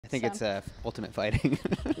think it's Ultimate Fighting.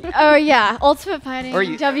 Oh yeah, Ultimate Fighting. Or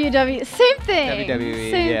WWE, same thing.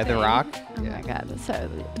 WWE, Same yeah, thing. The Rock. Oh my God. So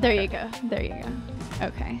there you go. There you go.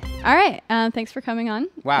 Okay. All right. Thanks for coming on.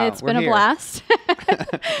 Wow, It's we're been a here. blast.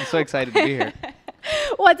 I'm so excited to be here.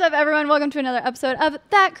 What's up, everyone? Welcome to another episode of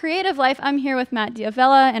That Creative Life. I'm here with Matt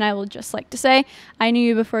Diavella, and I will just like to say, I knew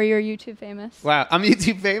you before you were YouTube famous. Wow, I'm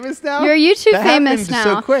YouTube famous now? You're YouTube that famous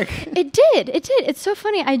happened now. so quick. It did. It did. It's so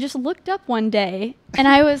funny. I just looked up one day, and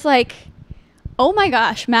I was like, oh my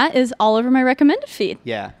gosh, Matt is all over my recommended feed.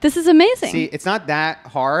 Yeah. This is amazing. See, it's not that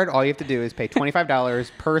hard. All you have to do is pay $25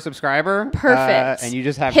 per subscriber. Perfect. And you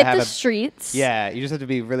just have Hit to have the streets. Yeah, you just have to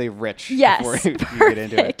be really rich before Yes, you get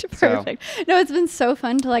into it. Perfect. No, it's been so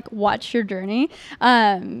fun to like watch your journey.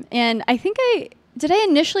 And I think did I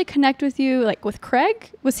initially connect with you like with Craig?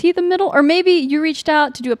 Was he the middle? Or maybe you reached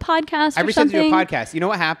out to do a podcast I or reached out to something? do a podcast. You know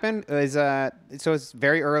what happened? It was, so it's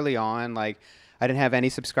very early on, like, I didn't have any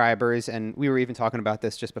subscribers, and we were even talking about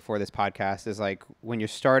this just before this podcast, is like when you're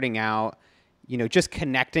starting out, you know, just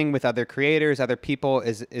connecting with other creators, other people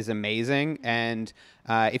is amazing. And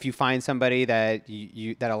if you find somebody that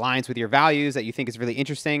that aligns with your values, that you think is really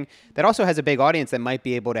interesting, that also has a big audience that might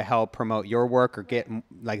be able to help promote your work or get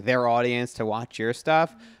like their audience to watch your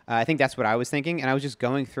stuff. I think that's what I was thinking. And I was just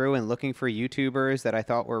going through and looking for YouTubers that I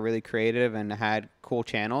thought were really creative and had cool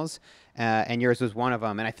channels. And yours was one of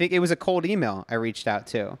them. And I think it was a cold email I reached out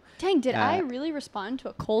to. Dang, did I really respond to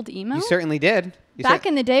a cold email? You certainly did. Back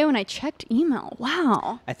in the day when I checked email.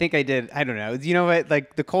 Wow. I think I did. I don't know. You know what?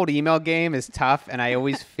 Like the cold email game is tough, and I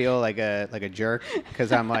always feel like a jerk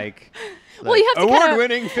because I'm like, well, you have to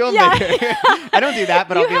award-winning filmmaker. Yeah. I don't do that,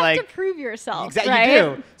 but I'll be like, you have to prove yourself. Exactly, right?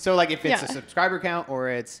 you do. So like if it's a subscriber count or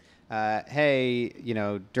it's hey, you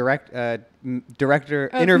know, director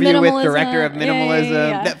interview with director of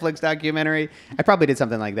Minimalism, Netflix documentary. I probably did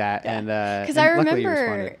something like that, and because I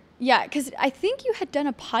remember. Yeah, because I think you had done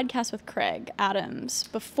a podcast with Craig Adams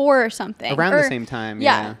before or something. Around the same time,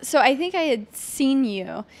 yeah. So I think I had seen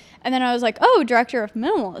you. And then I was like, oh, director of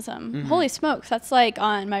Minimalism. Mm-hmm. Holy smokes. That's like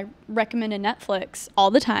on my recommended Netflix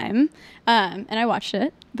all the time. And I watched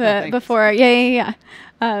it before the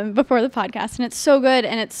podcast. And it's so good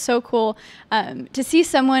and it's so cool to see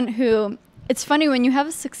someone who, it's funny when you have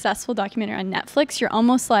a successful documentary on Netflix, you're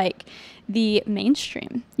almost like the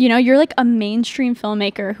mainstream. You know, you're like a mainstream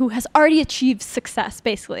filmmaker who has already achieved success,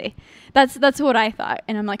 basically. That's what I thought.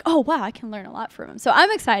 And I'm like, oh, wow, I can learn a lot from him. So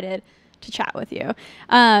I'm excited to chat with you.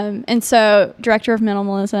 And so director of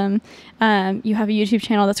Minimalism, you have a YouTube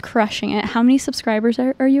channel that's crushing it. How many subscribers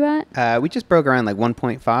are you at? We just broke around like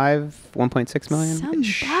 1.5, 1.6 million.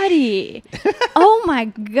 Somebody. Oh my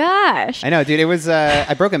gosh. I know, dude. It was,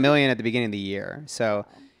 I broke 1 million at the beginning of the year. So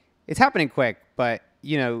it's happening quick, but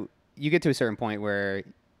you know, you get to a certain point where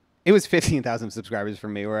it was 15,000 subscribers for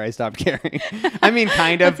me where I stopped caring. I mean,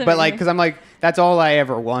 kind of, but like, cause I'm like, that's all I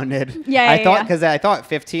ever wanted. Yeah. I thought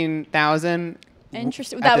 15,000.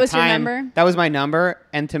 Interesting. That was your number? That was my number.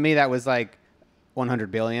 And to me, that was like 100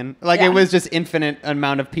 billion. Like it was just infinite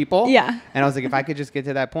amount of people. Yeah. And I was like, if I could just get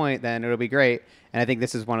to that point, then it'll be great. And I think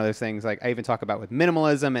this is one of those things like I even talk about with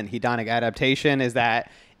minimalism and hedonic adaptation is that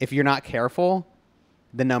if you're not careful,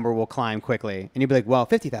 the number will climb quickly. And you'll be like, well,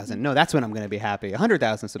 50,000. No, that's when I'm going to be happy.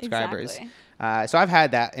 100,000 subscribers. Exactly. So I've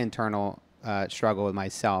had that internal struggle with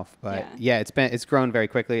myself. But yeah, it's grown very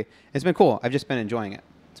quickly. It's been cool. I've just been enjoying it.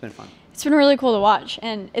 It's been fun. It's been really cool to watch.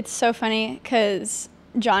 And it's so funny because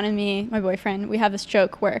John and me, my boyfriend, we have this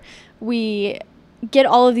joke where we get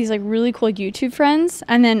all of these like really cool YouTube friends,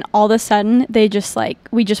 and then all of a sudden they just like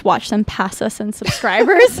we just watch them pass us in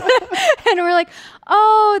subscribers, and we're like,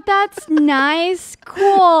 oh, that's nice,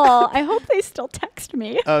 cool. I hope they still text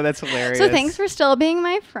me. Oh, that's hilarious. So thanks for still being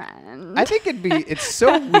my friend. I think it's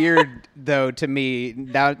so weird though to me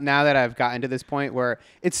now that I've gotten to this point where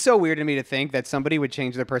it's so weird to me to think that somebody would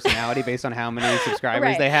change their personality based on how many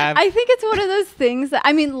subscribers they have. I think it's one of those things that,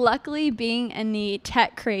 I mean, luckily being in the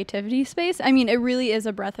tech creativity space, I mean, it really is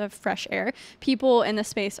a breath of fresh air. People in the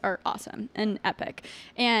space are awesome and epic.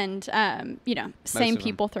 And, you know, same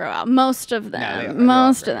people throw out most of them.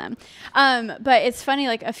 Most of them. But it's funny,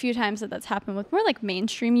 like a few times that's happened with more like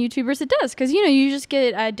mainstream YouTubers. It does. Cause you know, you just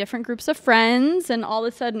get different groups of friends and all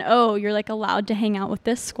of a sudden, oh, you're like allowed to hang out with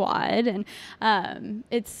this squad. And,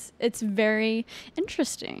 it's very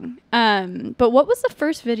interesting. But what was the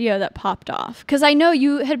first video that popped off? Cause I know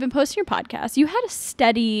you had been posting your podcast. You had a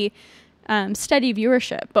steady, steady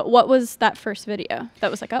viewership. But what was that first video that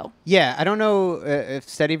was like, oh? Yeah, I don't know if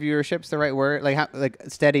steady viewership's the right word, like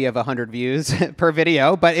steady of 100 views per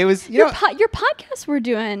video, but it was, your podcasts were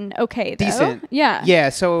doing okay, though. Decent. Yeah. Yeah,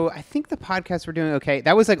 so I think the podcasts were doing okay.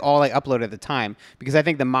 That was like all I uploaded at the time, because I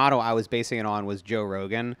think the model I was basing it on was Joe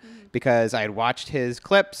Rogan, because I had watched his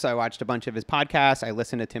clips, I watched a bunch of his podcasts, I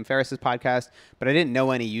listened to Tim Ferriss's podcast, but I didn't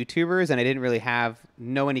know any YouTubers, and I didn't really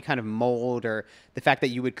know any kind of mold, or the fact that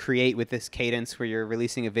you would create with this cadence where you're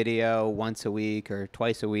releasing a video once a week or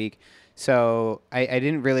twice a week. So I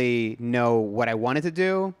didn't really know what I wanted to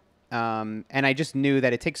do. And I just knew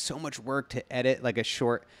that it takes so much work to edit like a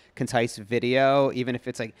short, concise video, even if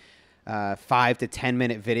it's like 5 to 10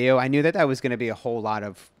 minute video. I knew that was going to be a whole lot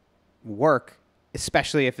of work,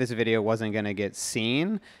 especially if this video wasn't going to get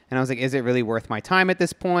seen. And I was like, is it really worth my time at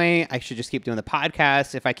this point? I should just keep doing the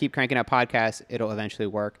podcast. If I keep cranking out podcasts, it'll eventually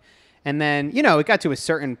work. And then, it got to a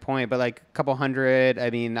certain point, but like a couple hundred. I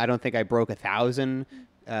mean, I don't think I broke 1,000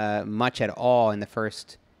 much at all in the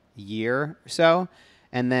first year or so.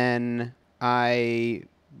 And then I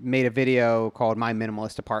made a video called My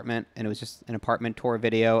Minimalist Apartment, and it was just an apartment tour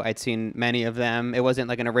video. I'd seen many of them. It wasn't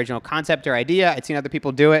like an original concept or idea. I'd seen other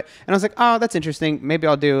people do it, and I was like, oh, that's interesting. Maybe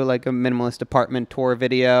I'll do like a minimalist apartment tour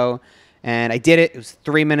video. And I did it. It was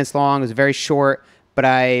 3 minutes long. It was very short, but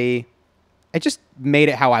I just made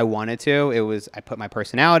it how I wanted to. I put my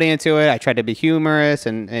personality into it. I tried to be humorous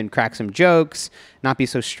and crack some jokes, not be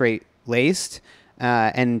so straight-laced,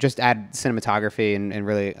 and just add cinematography and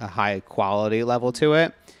really a high quality level to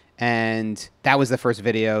it. And that was the first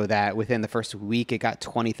video that within the first week, it got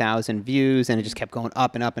 20,000 views, and it just kept going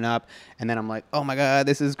up and up and up. And then I'm like, oh my God,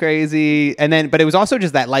 this is crazy. But it was also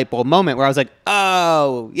just that light bulb moment where I was like,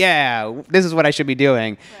 oh yeah, this is what I should be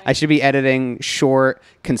doing. Right. I should be editing short,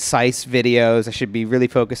 concise videos. I should be really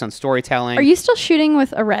focused on storytelling. Are you still shooting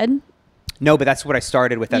with a Red? No, but that's what I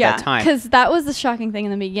started with at that time. Because that was the shocking thing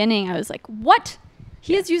in the beginning. I was like, what?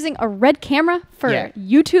 He is using a Red camera for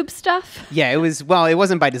YouTube stuff? Yeah, it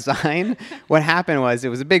wasn't by design. What happened was, it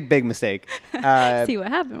was a big, big mistake. See what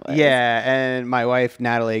happened was. Yeah, and my wife,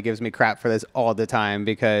 Natalie, gives me crap for this all the time,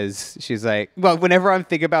 because she's like, well, whenever I'm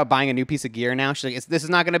thinking about buying a new piece of gear now, she's like, this is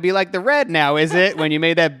not going to be like the Red now, is it? When you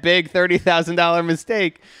made that big $30,000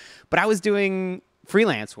 mistake. But I was doing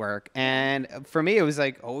freelance work, and for me it was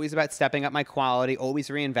like always about stepping up my quality, always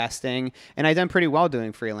reinvesting, and I'd done pretty well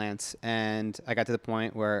doing freelance, and I got to the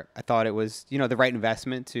point where I thought it was the right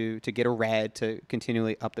investment to get a Red to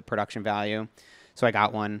continually up the production value. So I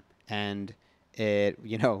got one, and it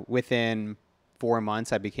within 4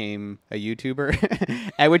 months I became a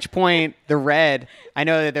YouTuber. At which point the Red, I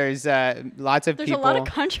know that there's lots of people. There's a lot of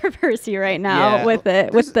controversy right now with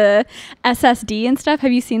the SSD and stuff.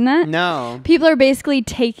 Have you seen that? No. People are basically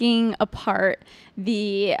taking apart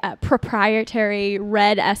the proprietary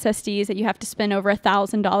Red SSDs that you have to spend over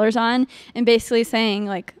 $1,000 on, and basically saying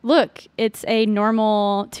like, look, it's a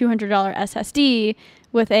normal $200 SSD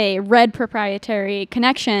with a Red proprietary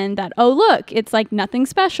connection that, oh, look, it's like nothing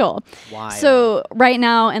special. Wild. So right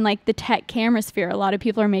now in like the tech camera sphere, a lot of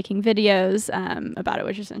people are making videos about it,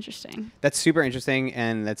 which is interesting. That's super interesting,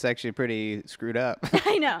 and that's actually pretty screwed up.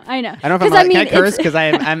 I know. I don't know if I'm can I curse, because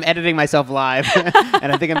I'm editing myself live,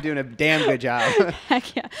 and I think I'm doing a damn good job.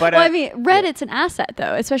 Heck yeah. But I mean, Red, it's an asset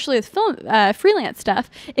though, especially with freelance stuff.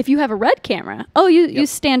 If you have a Red camera, you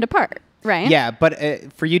stand apart. Right. Yeah, but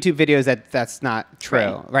for YouTube videos, that's not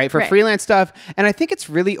true, right? For freelance stuff, and I think it's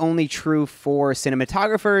really only true for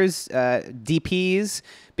cinematographers, DPs,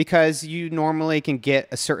 because you normally can get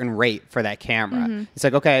a certain rate for that camera. Mm-hmm. It's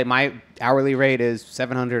like, okay, my hourly rate is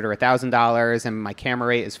 $700 or $1,000, and my camera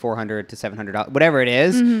rate is $400 to $700, whatever it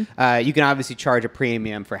is. Mm-hmm. You can obviously charge a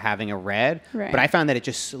premium for having a Red, but I found that it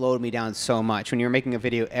just slowed me down so much when you're making a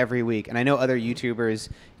video every week. And I know other YouTubers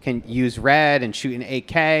can use Red and shoot in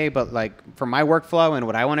 8K, but like for my workflow and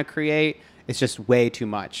what I want to create, it's just way too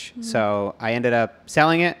much. Mm-hmm. So I ended up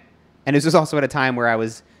selling it, and this was also at a time where I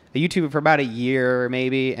was a YouTuber for about a year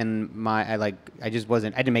maybe, and I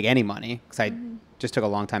didn't make any money, because I just took a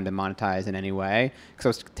long time to monetize in any way, because I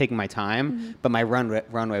was taking my time, but my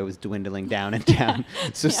runway was dwindling down and down.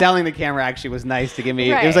 So selling the camera actually was nice to give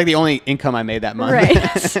me. It was like the only income I made that month.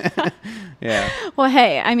 Right. Yeah. Well,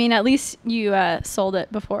 hey, I mean, at least you sold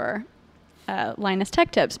it before Linus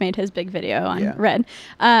Tech Tips made his big video on Red.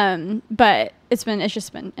 But it's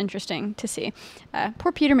just been interesting to see.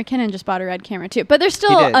 Poor Peter McKinnon just bought a Red camera too, but they're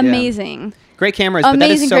still amazing. Great cameras, but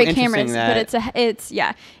that is so great interesting cameras,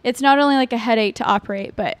 but it's not only like a headache to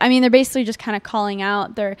operate, but I mean, they're basically just kind of calling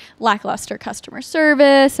out their lackluster customer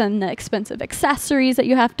service and the expensive accessories that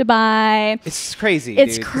you have to buy. It's crazy.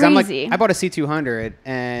 It's dude. crazy. I'm like, I bought a C200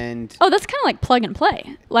 and that's kind of like plug and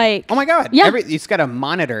play. Like, oh my God. Yeah. It's got a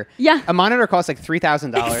monitor. Yeah. A monitor costs like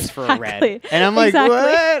 $3,000 for a red. And I'm like, Exactly.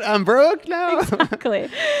 what? I'm broke now. Exactly.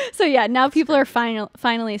 So yeah, now people are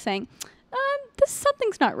finally saying,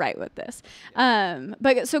 something's not right with this.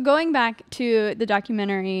 But so going back to the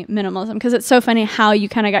documentary Minimalism, because it's so funny how you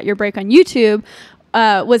kind of got your break on YouTube,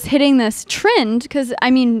 was hitting this trend, because I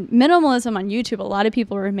mean, minimalism on YouTube, a lot of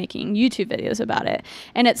people were making YouTube videos about it.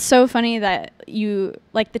 And it's so funny that you,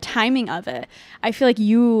 like the timing of it, I feel like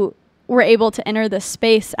you were able to enter this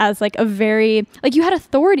space as like a very, like you had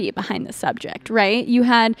authority behind the subject, right? You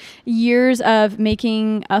had years of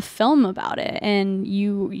making a film about it, and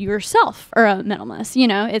you yourself are a minimalist, you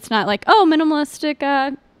know? It's not like, oh, minimalistic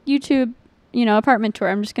YouTube, you know, apartment tour.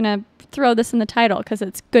 I'm just going to throw this in the title because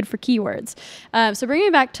it's good for keywords. So bringing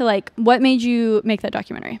it back to like, what made you make that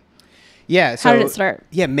documentary? Yeah. So, how did it start?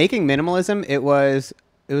 Yeah, making minimalism, it was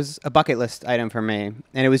a bucket list item for me,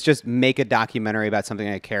 and it was just make a documentary about something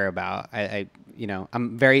I care about.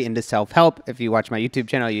 I'm very into self-help. If you watch my YouTube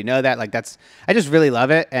channel, you know that. Like I just really love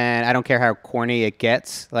it, and I don't care how corny it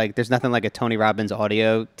gets. Like there's nothing like a Tony Robbins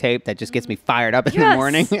audio tape that just gets me fired up in the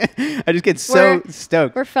morning. I just get so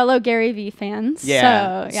stoked. We're fellow Gary Vee fans.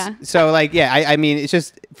 Yeah. So yeah. So like, yeah, I mean, it's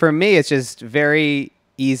just, for me, it's just very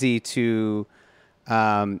easy to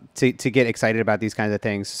get excited about these kinds of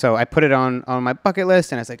things. So I put it on my bucket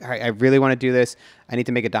list, and I was like, all right, I really want to do this. I need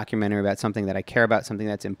to make a documentary about something that I care about, something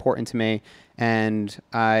that's important to me. And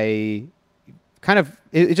I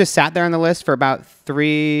it just sat there on the list for about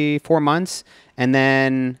 3-4 months. And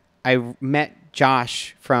then I met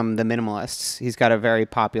Josh from The Minimalists. He's got a very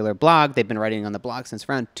popular blog. They've been writing on the blog since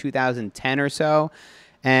around 2010 or so.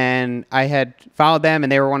 And I had followed them,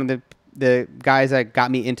 and they were one of the guys that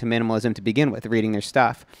got me into minimalism to begin with, reading their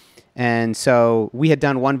stuff. And so we had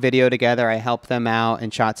done one video together. I helped them out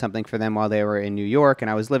and shot something for them while they were in New York,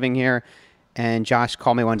 and I was living here. And Josh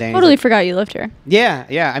called me one day. And totally forgot you lived here. Yeah,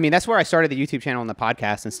 yeah. I mean, that's where I started the YouTube channel and the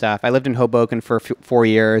podcast and stuff. I lived in Hoboken for 4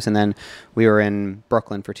 years, and then we were in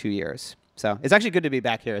Brooklyn for 2 years. So it's actually good to be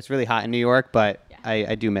back here. It's really hot in New York, but yeah.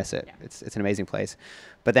 I do miss it. Yeah. It's an amazing place.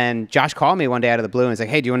 But then Josh called me one day out of the blue and was like,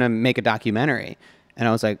 hey, do you want to make a documentary? And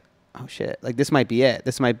I was like, oh shit, like this might be it.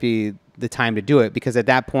 This might be the time to do it, because at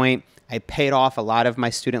that point I paid off a lot of my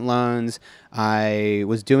student loans. I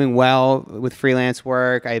was doing well with freelance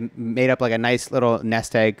work. I made up like a nice little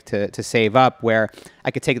nest egg to save up where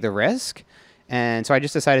I could take the risk. And so I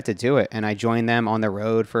just decided to do it. And I joined them on the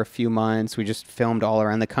road for a few months. We just filmed all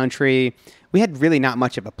around the country. We had really not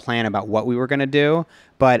much of a plan about what we were going to do,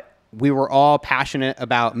 but we were all passionate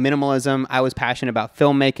about minimalism. I was passionate about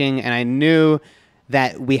filmmaking, and I knew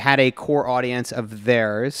that we had a core audience of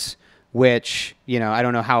theirs, which, you know, I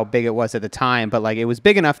don't know how big it was at the time, but like it was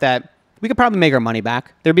big enough that we could probably make our money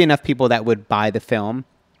back. There'd be enough people that would buy the film.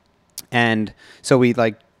 And so we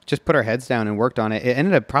like just put our heads down and worked on it. It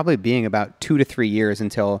ended up probably being about 2 to 3 years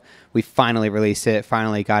until we finally released it,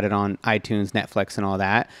 finally got it on iTunes, Netflix, and all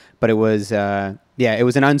that. But it was, it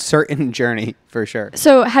was an uncertain journey for sure.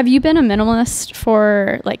 So have you been a minimalist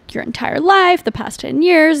for like your entire life, the past 10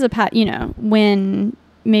 years, when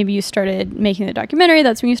maybe you started making the documentary,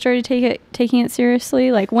 that's when you started taking it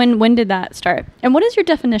seriously? Like when did that start? And what is your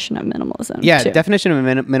definition of minimalism? Yeah, definition of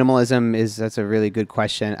minimalism that's a really good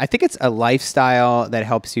question. I think it's a lifestyle that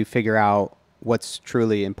helps you figure out what's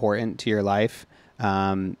truly important to your life.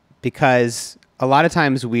 Because a lot of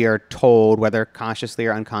times we are told, whether consciously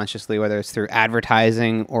or unconsciously, whether it's through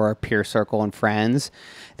advertising or our peer circle and friends,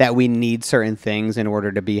 that we need certain things in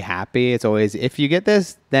order to be happy. It's always, if you get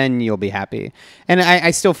this, then you'll be happy. And I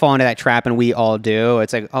still fall into that trap, and we all do.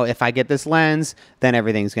 It's like, oh, if I get this lens, then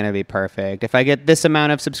everything's going to be perfect. If I get this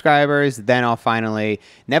amount of subscribers, then I'll finally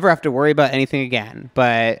never have to worry about anything again.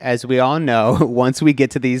 But as we all know, once we get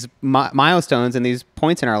to these milestones and these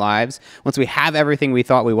points in our lives, once we have everything we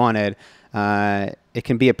thought we wanted, it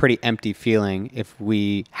can be a pretty empty feeling if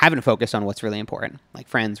we haven't focused on what's really important, like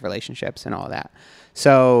friends, relationships, and all that.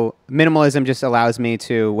 So minimalism just allows me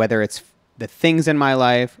to, whether it's the things in my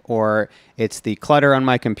life or it's the clutter on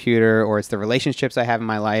my computer or it's the relationships I have in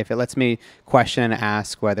my life, it lets me question and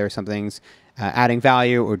ask whether something's adding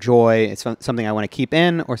value or joy. It's something I want to keep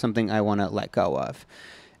in or something I want to let go of.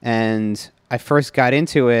 And I first got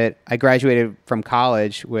into it, I graduated from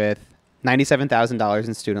college with $97,000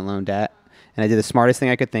 in student loan debt. And I did the smartest thing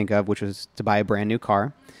I could think of, which was to buy a brand new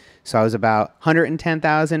car. So I was about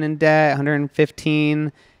 $110,000 in debt,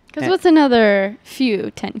 $115,000. Because what's another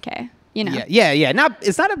few 10K, you know? Yeah.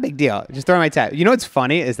 It's not a big deal. Just throw my tab. You know what's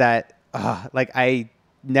funny is that like I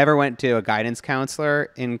never went to a guidance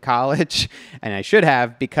counselor in college, and I should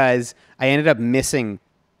have, because I ended up missing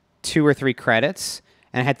 2 or 3 credits,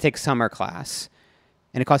 and I had to take summer class,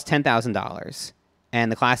 and it cost $10,000.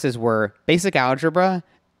 And the classes were basic algebra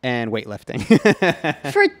and weightlifting.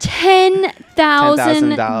 For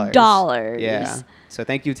 $10,000. Yeah. So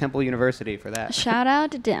thank you, Temple University, for that. Shout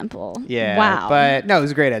out to Temple. Yeah. Wow. But no, it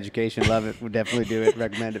was a great education. Love it. Would definitely do it.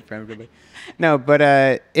 Recommend it for everybody. No, but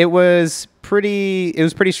it was pretty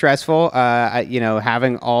stressful.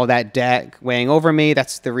 Having all that debt weighing over me.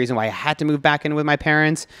 That's the reason why I had to move back in with my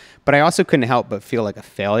parents. But I also couldn't help but feel like a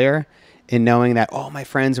failure in knowing that all my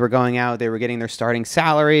friends were going out, they were getting their starting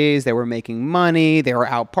salaries, they were making money, they were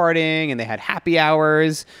out partying, and they had happy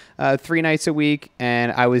hours 3 nights a week,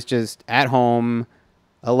 and I was just at home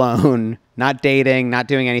alone, not dating, not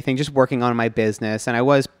doing anything, just working on my business. And I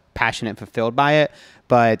was passionate and fulfilled by it,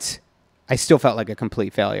 but I still felt like a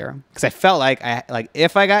complete failure because I felt like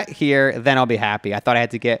if I got here, then I'll be happy. I thought I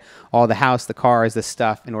had to get all the house, the cars, the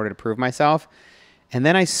stuff in order to prove myself. And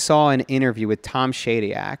then I saw an interview with Tom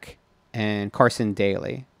Shadyac and Carson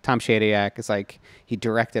Daly. Tom Shadyac is he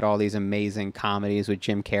directed all these amazing comedies with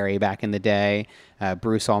Jim Carrey back in the day,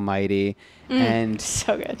 Bruce Almighty, and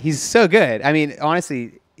so good. He's so good. I mean,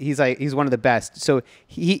 honestly, he's one of the best. So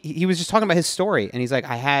he was just talking about his story, and he's like,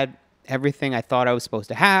 I had everything I thought I was supposed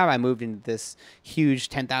to have. I moved into this huge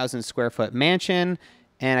 10,000 square foot mansion,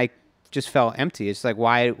 and I just felt empty. It's like,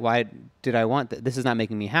 why did I want that? This is not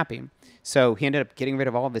making me happy. So he ended up getting rid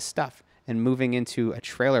of all of his stuff and moving into a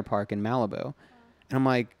trailer park in Malibu. And I'm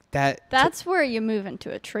like, that's where you move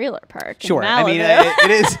into a trailer park. Sure. In Malibu. I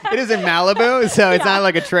mean, it is in Malibu. So it's not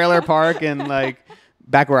like a trailer park in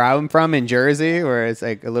back where I'm from in Jersey, where it's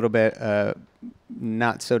a little bit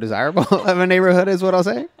not so desirable of a neighborhood is what I'll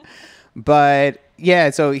say. But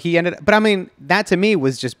yeah, so he ended up, but I mean, that to me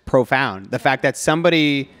was just profound. The fact that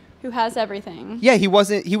somebody who has everything. Yeah, he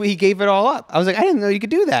gave it all up. I was like, I didn't know you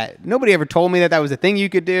could do that. Nobody ever told me that was a thing you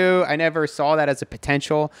could do. I never saw that as a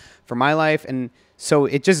potential for my life. And so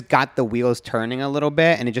it just got the wheels turning a little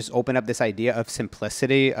bit, and it just opened up this idea of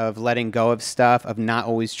simplicity, of letting go of stuff, of not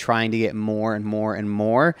always trying to get more and more and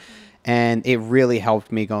more. And it really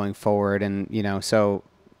helped me going forward. And, so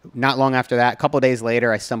not long after that, a couple of days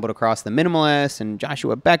later, I stumbled across the Minimalist and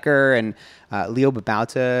Joshua Becker and Leo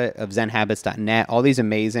Babauta of ZenHabits.net, all these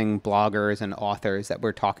amazing bloggers and authors that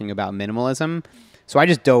were talking about minimalism. So I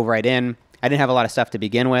just dove right in. I didn't have a lot of stuff to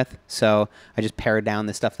begin with, so I just pared down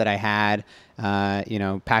the stuff that I had,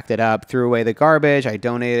 packed it up, threw away the garbage. I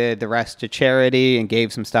donated the rest to charity and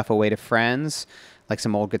gave some stuff away to friends, like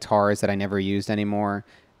some old guitars that I never used anymore.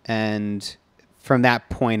 And from that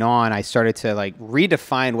point on, I started to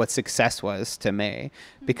redefine what success was to me,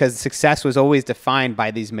 because success was always defined by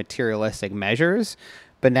these materialistic measures.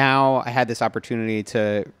 But now I had this opportunity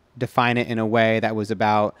to define it in a way that was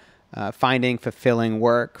about finding fulfilling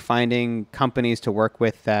work, finding companies to work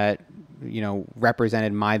with that,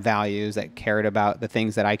 represented my values, that cared about the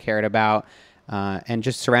things that I cared about, and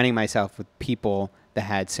just surrounding myself with people that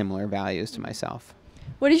had similar values to myself.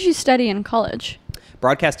 What did you study in college?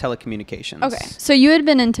 Broadcast telecommunications. Okay. So you had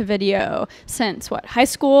been into video since what, high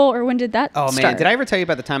school, or when did that start? Man, did I ever tell you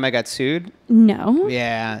about the time I got sued? No.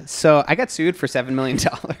 Yeah. So I got sued for $7 million.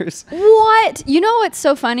 What? You know what's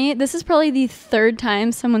so funny? This is probably the 3rd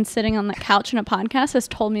time someone sitting on the couch in a podcast has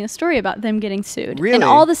told me a story about them getting sued. Really? And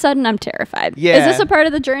all of a sudden I'm terrified. Yeah. Is this a part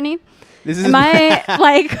of the journey? Am I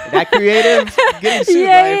that creative? Getting sued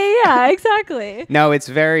yeah, exactly. No, it's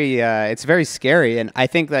very scary, and I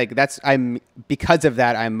think because of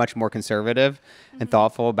that, I'm much more conservative and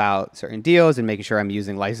thoughtful about certain deals and making sure I'm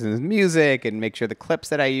using licensed music and make sure the clips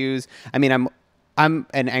that I use. I mean, I'm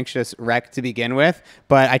an anxious wreck to begin with,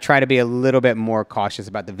 but I try to be a little bit more cautious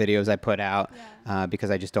about the videos I put out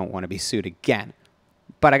because I just don't want to be sued again.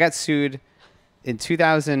 But I got sued in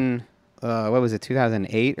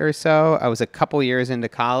 2008 or so. I was a couple years into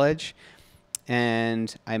college,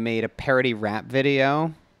 and I made a parody rap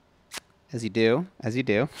video, as you do.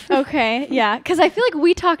 Okay, yeah, because I feel like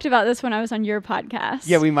we talked about this when I was on your podcast.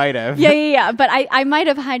 Yeah, we might have. Yeah, but I might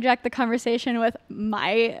have hijacked the conversation with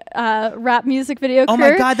my rap music video career.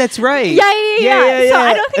 Oh my God, that's right. Yeah. So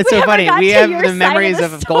I don't think it's so funny. We have the memories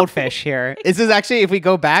of Goldfish here. This is actually, if we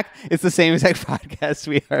go back, it's the same exact podcast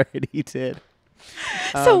we already did.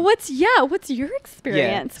 So what's your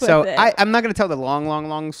experience with it? So I'm not going to tell the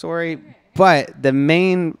long story, but the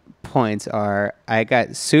main points are I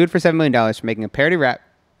got sued for $7 million for making a parody rap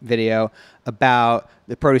video about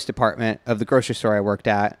the produce department of the grocery store I worked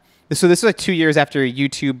at, So this was like 2 years after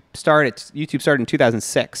YouTube started. YouTube started in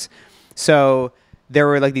 2006. So there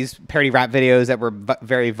were like these parody rap videos that were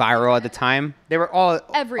very viral at the time. They were all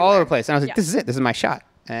over the place. And I was like, this is it. This is my shot.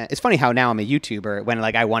 It's funny how now I'm a YouTuber when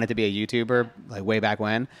like I wanted to be a YouTuber like way back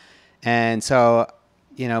when. And so,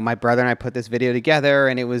 you know, my brother and I put this video together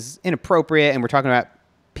and it was inappropriate. And we're talking about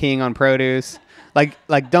peeing on produce. Like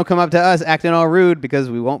don't come up to us acting all rude because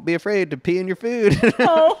we won't be afraid to pee in your food.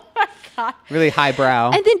 Oh my God. Really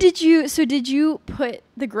highbrow. And then did you put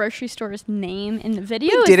the grocery store's name in the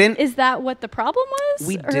video? We didn't. Is that what the problem was?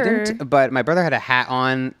 We didn't, but my brother had a hat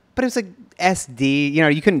on, but it was like SD, you know,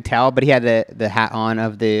 you couldn't tell, but he had the hat on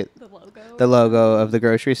of the logo of the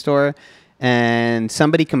grocery store. And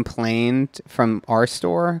somebody complained from our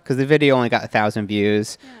store because the video only got 1,000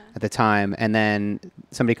 views at the time. And then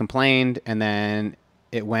somebody complained, and then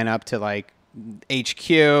it went up to like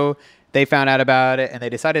HQ. They found out about it, and they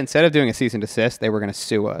decided instead of doing a cease and desist, they were going to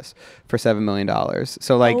sue us for $7 million.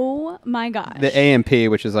 So like, oh my gosh, the AMP,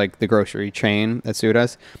 which is like the grocery chain that sued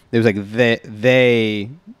us, it was like they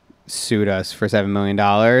sued us for $7 million.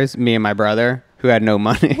 Me and my brother, who had no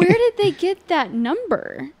money. Where did they get that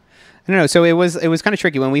number? I don't know. So it was kind of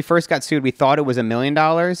tricky. When we first got sued, we thought it was $1 million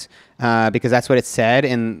because that's what it said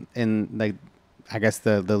in like, I guess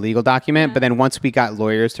the legal document. But then once we got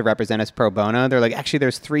lawyers to represent us pro bono, they're like, actually,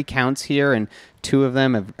 there's 3 counts here, and 2 of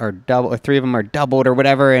them are double, or 3 of them are doubled, or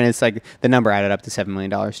whatever. And it's like the number added up to $7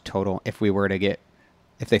 million total if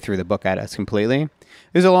they threw the book at us completely.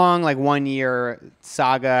 It was a long, like 1-year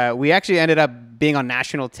saga. We actually ended up being on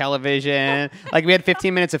national television. Like we had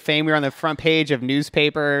 15 minutes of fame. We were on the front page of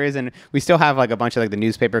newspapers, and we still have like a bunch of like the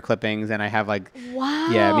newspaper clippings. And I have like, wow.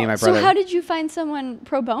 Yeah, me and my brother. So how did you find someone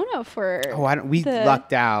pro bono for? Oh, we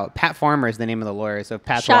lucked out. Pat Farmer is the name of the lawyer. So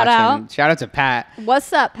Pat's shout watching. out. Shout out to Pat.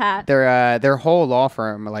 What's up, Pat? Their whole law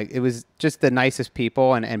firm, like it was just the nicest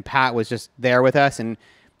people, and Pat was just there with us, and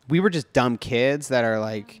we were just dumb kids that are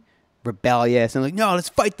like rebellious and like, no, let's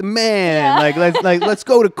fight the man. Yeah. Let's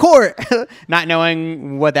go to court. Not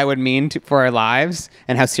knowing what that would mean for our lives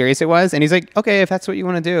and how serious it was. And he's like, okay, if that's what you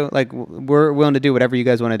want to do, like we're willing to do whatever you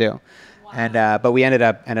guys want to do. Wow. And but we ended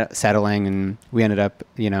up settling, and we ended up,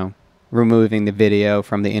 you know, removing the video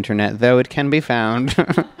from the internet, though it can be found.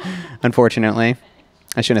 Unfortunately,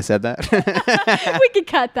 I shouldn't have said that. We could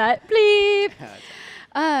cut that,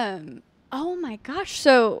 bleep. Oh my gosh.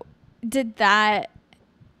 So did that?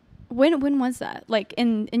 When was that? Like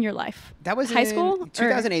in your life? That was high school?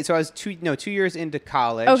 2008. Or? So I was 2 years into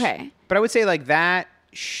college. Okay. But I would say like that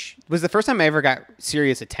was the first time I ever got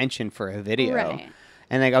serious attention for a video. Right.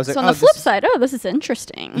 And like I was like, so on the flip side, this is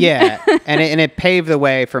interesting. Yeah. and it paved the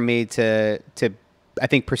way for me to I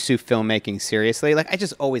think pursue filmmaking seriously. Like I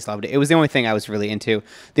just always loved it. It was the only thing I was really into.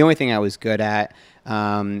 The only thing I was good at.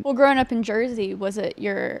 Well, growing up in Jersey, was it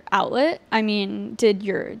your outlet? I mean, did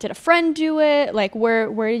a friend do it? Like, where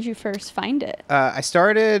did you first find it? I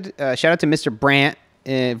started. Shout out to Mr. Brandt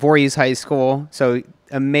in Voorhees High School. So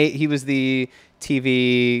he was the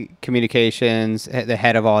TV communications, the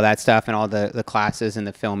head of all that stuff, and all the classes in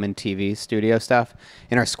the film and TV studio stuff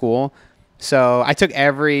in our school. So I took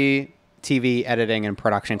every TV editing and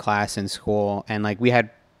production class in school, and like we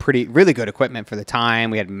had really good equipment for the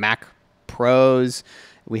time. We had Mac Pros.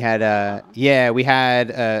 We had a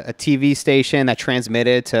TV station that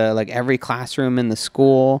transmitted to like every classroom in the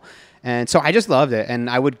school. And so I just loved it. And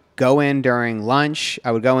I would go in during lunch.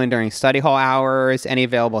 I would go in during study hall hours, any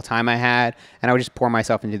available time I had. And I would just pour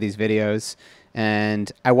myself into these videos. And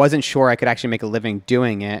I wasn't sure I could actually make a living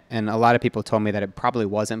doing it. And a lot of people told me that it probably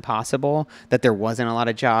wasn't possible, that there wasn't a lot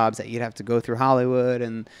of jobs, that you'd have to go through Hollywood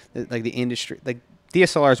and like the industry. Like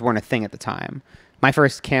DSLRs weren't a thing at the time. My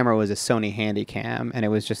first camera was a Sony Handycam, and it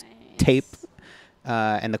was just tape,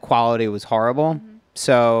 and the quality was horrible. Mm-hmm.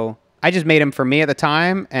 So I just made them for me at the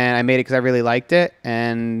time, and I made it because I really liked it.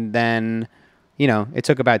 And then, you know, it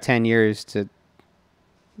took about 10 years to,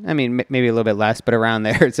 I mean, maybe a little bit less, but around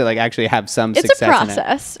there to like actually have some success. It's a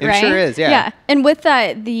process, in it. right? It sure is, yeah. Yeah, and with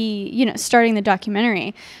that, starting the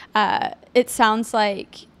documentary, it sounds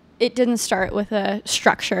like it didn't start with a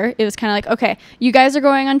structure. It was kind of like, okay, you guys are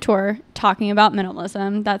going on tour talking about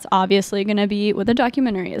minimalism. That's obviously going to be what the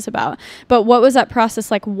documentary is about. But what was that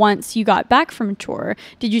process like once you got back from tour?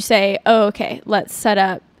 Did you say, oh, okay, let's set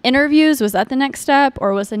up interviews? Was that the next step?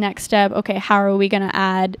 Or was the next step, okay, how are we going to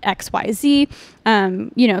add X, Y, Z?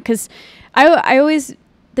 Because I always,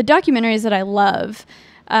 the documentaries that I love,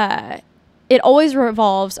 it always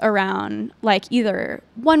revolves around like either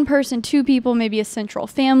one person, 2 people, maybe a central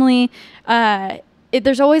family.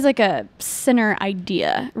 There's always like a center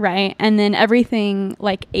idea, right? And then everything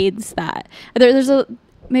like aids that.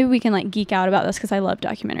 maybe we can like geek out about this because I love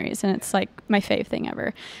documentaries and it's like my fave thing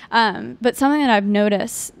ever. But something that I've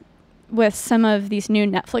noticed with some of these new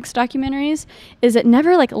Netflix documentaries is it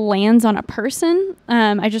never like lands on a person.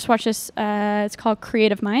 I just watched this, it's called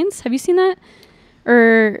Creative Minds. Have you seen that?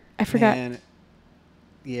 Or I forgot. Man.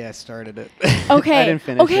 Yeah, I started it. Okay. I didn't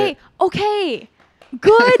finish it. Okay.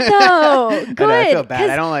 Good though. Good. I feel bad.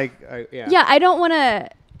 I don't like, Yeah, I don't want to,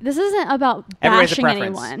 this isn't about bashing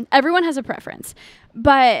anyone. Everyone has a preference.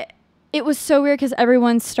 But it was so weird because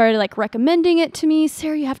everyone started like recommending it to me.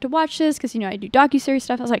 Sarah, you have to watch this because, you know, I do docuseries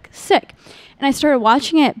stuff. I was like, sick. And I started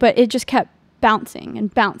watching it, but it just kept bouncing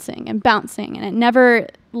and bouncing and bouncing. And it never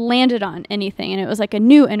landed on anything. And it was like a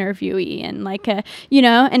new interviewee and like a, you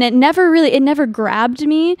know, and it never grabbed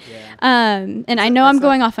me. Yeah. And I know I'm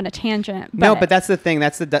going off on a tangent. But that's the thing.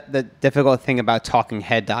 That's the difficult thing about talking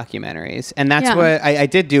head documentaries. And that's what I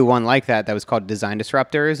did do one like that was called Design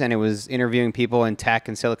Disruptors. And it was interviewing people in tech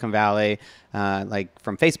and Silicon Valley, like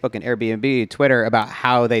from Facebook and Airbnb, Twitter, about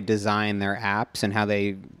how they design their apps and how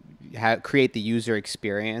they create the user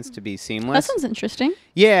experience to be seamless. That sounds interesting.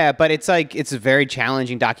 Yeah, but it's like it's a very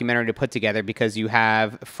challenging documentary to put together because you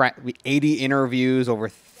have 80 interviews over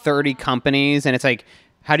 30 companies, and it's like,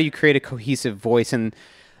 how do you create a cohesive voice? And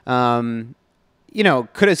you know,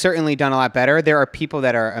 could have certainly done a lot better. There are people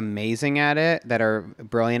that are amazing at it, that are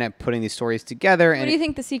brilliant at putting these stories together. What do you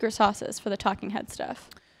think the secret sauce is for the talking head stuff?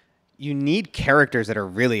 You need characters that are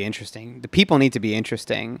really interesting. The people need to be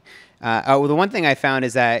interesting. Well, the one thing I found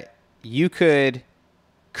is that you could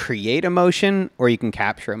create emotion or you can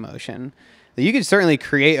capture emotion. You could certainly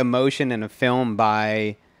create emotion in a film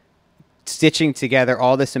by stitching together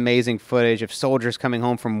all this amazing footage of soldiers coming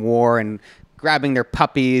home from war and grabbing their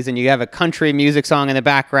puppies, and you have a country music song in the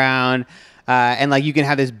background, and like you can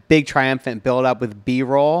have this big triumphant build up with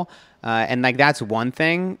B-roll, and like that's one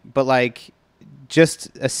thing, but like just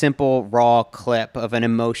a simple raw clip of an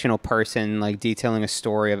emotional person like detailing a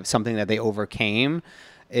story of something that they overcame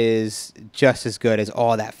is just as good as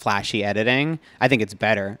all that flashy editing. I think it's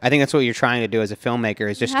better. I think that's what you're trying to do as a filmmaker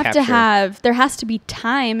is just capture. There has to be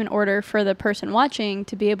time in order for the person watching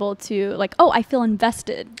to be able to like, oh, I feel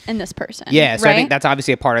invested in this person. Yeah, so right? I think that's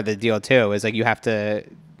obviously a part of the deal too, is like you have to,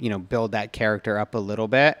 you know, build that character up a little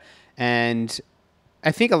bit. And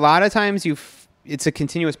I think a lot of times it's a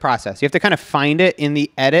continuous process. You have to kind of find it in the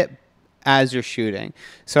edit as you're shooting.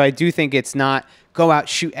 So I do think it's not go out,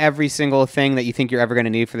 shoot every single thing that you think you're ever going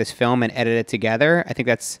to need for this film and edit it together. I think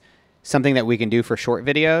that's something that we can do for short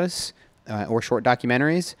videos or short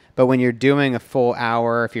documentaries. But when you're doing a full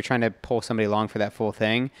hour, if you're trying to pull somebody along for that full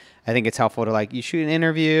thing, I think it's helpful to like you shoot an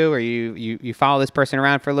interview or you follow this person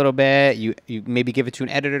around for a little bit. You maybe give it to an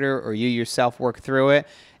editor or you yourself work through it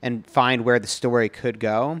and find where the story could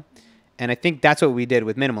go. And I think that's what we did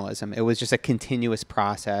with Minimalism. It was just a continuous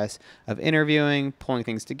process of interviewing, pulling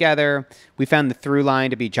things together. We found the through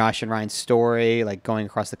line to be Josh and Ryan's story, like going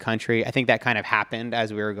across the country. I think that kind of happened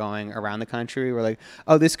as we were going around the country. We're like,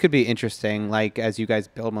 oh, this could be interesting. Like as you guys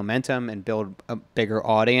build momentum and build a bigger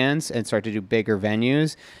audience and start to do bigger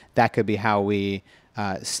venues, that could be how we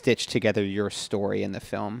stitch together your story in the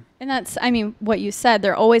film. And that's, I mean, what you said,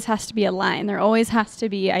 there always has to be a line. There always has to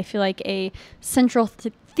be, I feel like, a central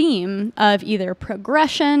theme of either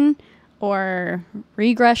progression or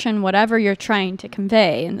regression, whatever you're trying to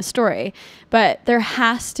convey in the story. But there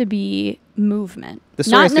has to be movement. The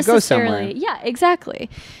story has to go somewhere. Yeah, exactly.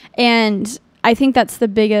 And I think that's the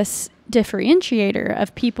biggest differentiator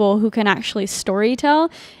of people who can actually storytell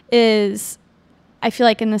is, I feel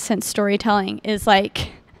like in the sense storytelling is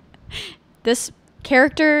like this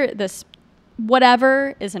character, this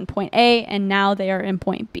whatever is in point A and now they are in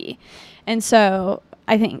point B. And so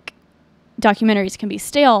I think documentaries can be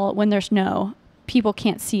stale when there's people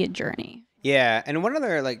can't see a journey. Yeah. And one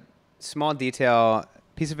other like small detail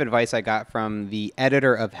piece of advice I got from the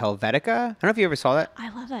editor of Helvetica. I don't know if you ever saw that. I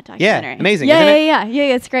love that documentary. Yeah. Amazing. Yeah, isn't it?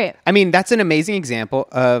 Yeah. It's great. I mean, that's an amazing example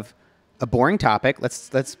of a boring topic. Let's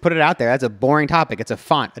put it out there. That's a boring topic. It's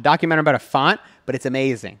a documentary about a font, but it's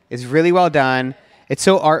amazing. It's really well done. It's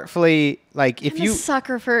so artfully, like if I'm a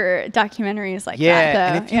sucker for documentaries like that.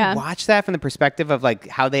 Yeah, and if you watch that from the perspective of like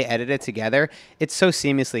how they edit it together, it so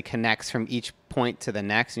seamlessly connects from each point to the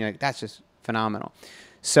next. And you're like, that's just phenomenal.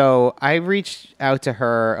 So I reached out to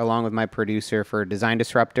her along with my producer for Design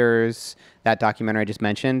Disruptors, that documentary I just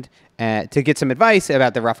mentioned, to get some advice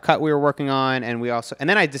about the rough cut we were working on. And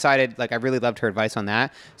then I decided like I really loved her advice on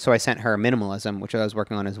that. So I sent her Minimalism, which I was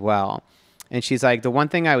working on as well. And she's like, the one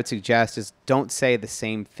thing I would suggest is don't say the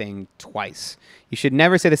same thing twice. You should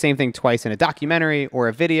never say the same thing twice in a documentary or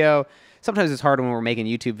a video. Sometimes it's hard when we're making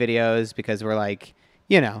YouTube videos because we're like,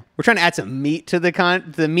 we're trying to add some meat to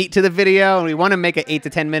the video, and we want to make an 8 to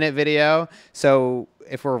 10 minute video. So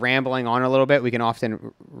if we're rambling on a little bit, we can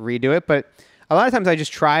often redo it. But a lot of times I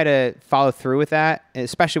just try to follow through with that,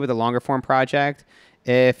 especially with a longer form project.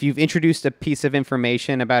 If you've introduced a piece of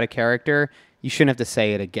information about a character, you shouldn't have to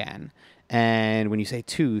say it again. And when you say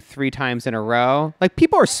 2, 3 times in a row, like,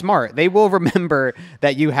 people are smart. They will remember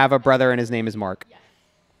that you have a brother and his name is Mark.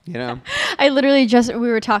 I literally we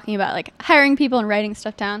were talking about like hiring people and writing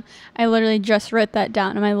stuff down. I literally just wrote that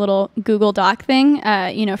down in my little Google Doc thing,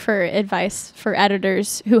 for advice for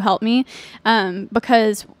editors who help me.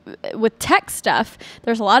 Because with tech stuff,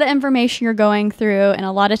 there's a lot of information you're going through, and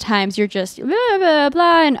a lot of times you're just blah, blah,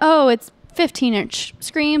 blah, and it's 15-inch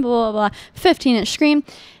screen, blah, blah, blah, 15-inch screen.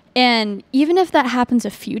 And even if that happens a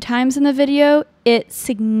few times in the video, it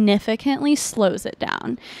significantly slows it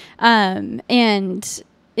down. And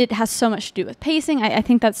it has so much to do with pacing. I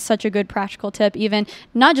think that's such a good practical tip, even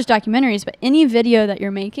not just documentaries, but any video that you're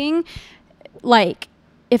making. Like,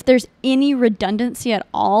 if there's any redundancy at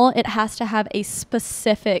all, it has to have a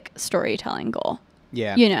specific storytelling goal.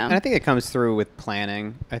 Yeah. And I think it comes through with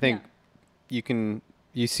planning. I think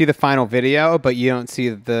you see the final video, but you don't see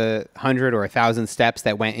the 100 or 1,000 steps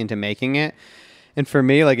that went into making it. And for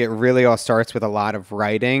me, like, it really all starts with a lot of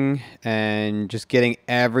writing and just getting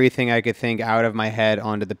everything I could think out of my head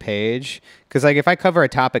onto the page. Because, like, if I cover a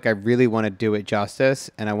topic, I really want to do it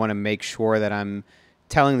justice, and I want to make sure that I'm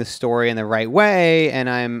telling the story in the right way, and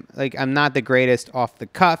I'm not the greatest off the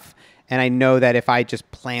cuff. And I know that if I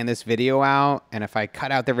just plan this video out, and if I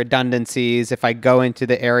cut out the redundancies, if I go into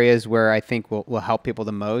the areas where I think will help people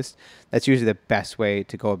the most, that's usually the best way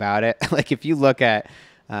to go about it. Like, if you look at...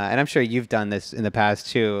 and I'm sure you've done this in the past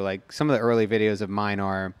too. Like, some of the early videos of mine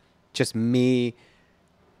are just me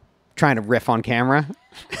trying to riff on camera.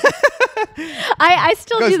 I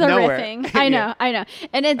still do the nowhere. riffing. I know.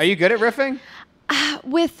 And Are you good at riffing?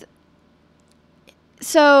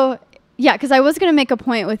 Yeah, because I was going to make a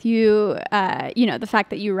point with you, the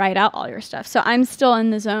fact that you write out all your stuff. So I'm still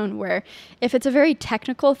in the zone where if it's a very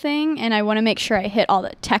technical thing and I want to make sure I hit all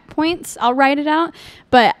the tech points, I'll write it out.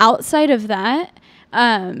 But outside of that,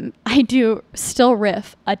 I do still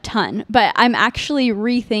riff a ton, but I'm actually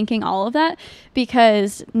rethinking all of that,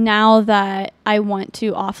 because now that I want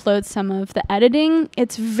to offload some of the editing,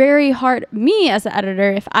 it's very hard. Me as an editor,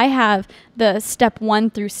 if I have the step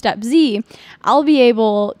 1 through step Z, I'll be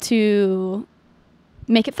able to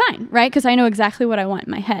make it fine, right? Because I know exactly what I want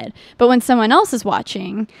in my head. But when someone else is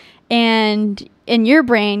watching, and in your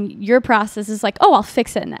brain, your process is like, I'll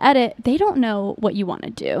fix it in the edit. They don't know what you want to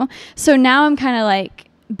do. So now I'm kind of like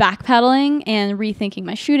backpedaling and rethinking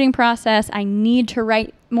my shooting process. I need to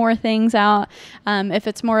write more things out. If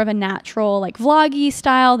it's more of a natural, like, vloggy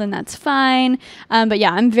style, then that's fine. But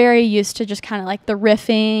yeah, I'm very used to just kind of like the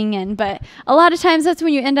riffing, but a lot of times that's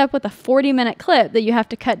when you end up with a 40-minute clip that you have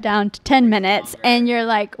to cut down to 10 minutes, and you're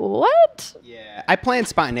like, what? Yeah, I plan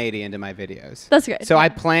spontaneity into my videos. That's good. So I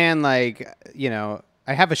plan, like,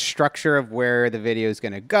 I have a structure of where the video is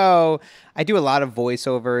going to go. I do a lot of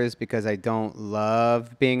voiceovers because I don't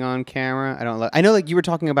love being on camera. I know, like, you were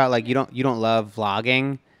talking about, like, you don't love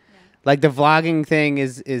vlogging. Yeah. Like, the vlogging thing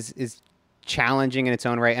is challenging in its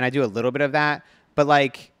own right, and I do a little bit of that. But,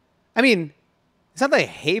 like, I mean, it's not that I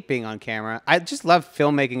hate being on camera. I just love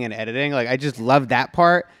filmmaking and editing. Like, I just love that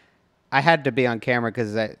part. I had to be on camera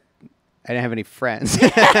because I didn't have any friends.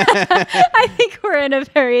 I think we're in a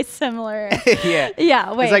very similar...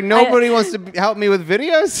 Yeah, wait. It's like nobody wants to help me with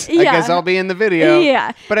videos? Yeah. I guess I'll be in the video.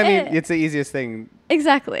 Yeah. But I mean, it's the easiest thing.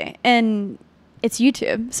 Exactly. And it's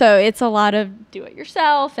YouTube. So it's a lot of do it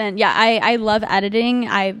yourself. And yeah, I love editing.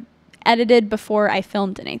 I edited before I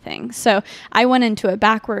filmed anything. So I went into it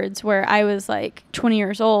backwards, where I was like 20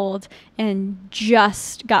 years old and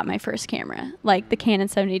just got my first camera, like the Canon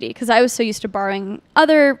 70D, because I was so used to borrowing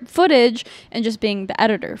other footage and just being the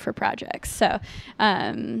editor for projects. So,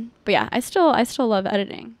 but yeah, I still love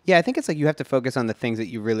editing. Yeah, I think it's like you have to focus on the things that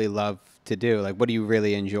you really love to do. Like, what do you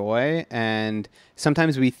really enjoy? And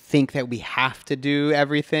sometimes we think that we have to do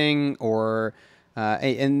everything, or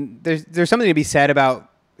and there's something to be said about,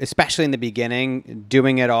 especially in the beginning,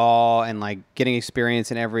 doing it all and like getting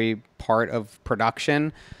experience in every part of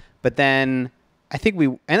production. But then I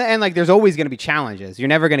think and like, there's always going to be challenges. You're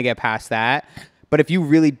never going to get past that. But if you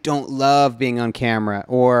really don't love being on camera,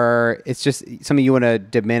 or it's just something you want to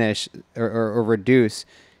diminish or reduce,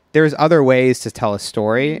 there's other ways to tell a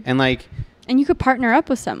story. And you could partner up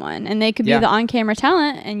with someone, and they could be the on-camera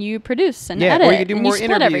talent, and you produce and edit. Or you could do more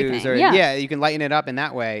interviews. Everything. You can lighten it up in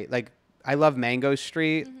that way. Like, I love Mango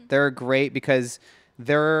Street. Mm-hmm. They're great because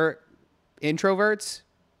they're introverts,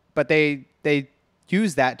 but they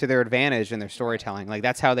use that to their advantage in their storytelling. Like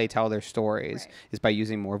that's how they tell their stories, is by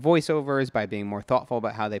using more voiceovers, by being more thoughtful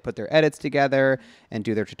about how they put their edits together and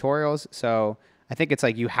do their tutorials. So I think it's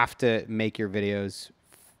like you have to make your videos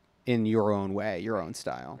in your own way, your own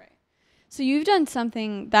style. Right. So you've done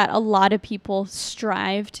something that a lot of people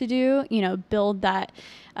strive to do, you know, build that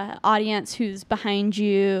audience who's behind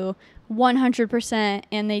you 100%,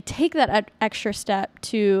 and they take that extra step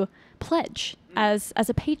to pledge as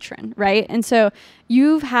a patron, right? And so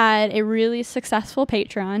you've had a really successful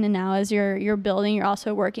Patreon, and now as you're building, you're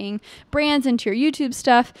also working brands into your YouTube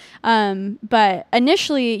stuff. But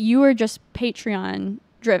initially you were just Patreon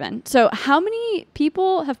driven. So how many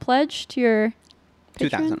people have pledged to your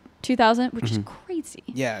Patreon? 2,000, which is crazy.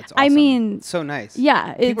 Yeah, it's awesome. I mean, it's so nice.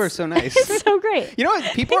 Yeah. People are so nice. It's so great. You know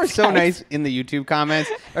what? People are so nice in the YouTube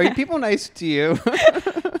comments. Are people nice to you?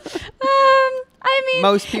 I mean,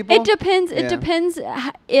 most people. It depends. It depends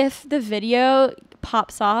if the video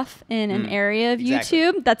pops off in an area of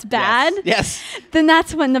YouTube that's bad. Yes. Then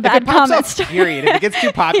that's when the bad comments start. Period. If it gets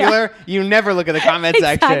too popular, you never look at the comment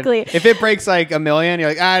section. If it breaks like 1 million,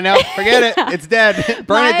 you're like, no, forget it. It's dead.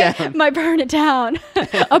 Burn it down. Burn it down.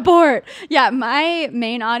 Abort. Yeah, my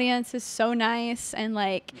main audience is so nice and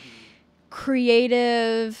like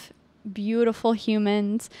creative, beautiful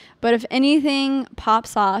humans. But if anything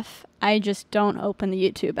pops off, I just don't open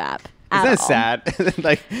the YouTube app. Isn't that sad?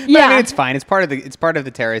 Like, yeah. I mean, it's fine. It's part of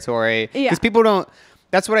the territory. Because people don't.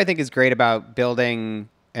 That's what I think is great about building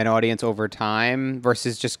an audience over time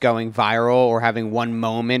versus just going viral or having one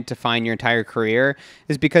moment to find your entire career,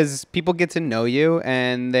 is because people get to know you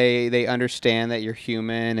and they understand that you're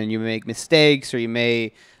human and you make mistakes, or you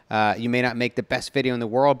may not make the best video in the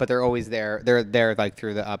world, but they're always there. They're there like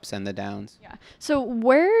through the ups and the downs. Yeah. So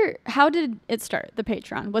how did it start, the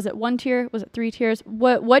Patreon? Was it 1 tier? Was it 3 tiers?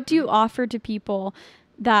 What do you offer to people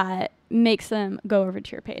that makes them go over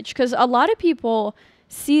to your page? Because a lot of people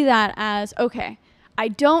see that as, okay, I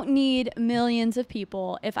don't need millions of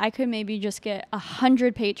people. If I could maybe just get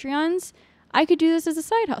 100 Patreons, I could do this as a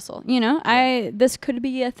side hustle. You know, this could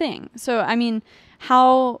be a thing. So, I mean,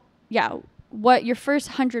 what your first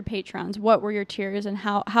 100 patrons, what were your tiers, and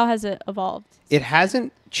how has it evolved? It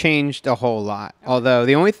hasn't changed a whole lot. Okay. Although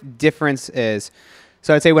the only difference is,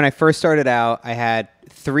 so I'd say when I first started out, I had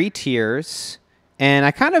 3 tiers,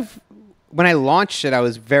 and when I launched it, I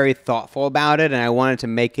was very thoughtful about it, and I wanted to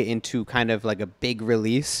make it into kind of like a big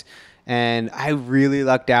release. And I really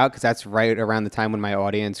lucked out because that's right around the time when my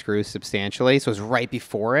audience grew substantially. So it was right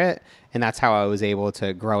before it. And that's how I was able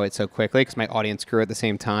to grow it so quickly, because my audience grew at the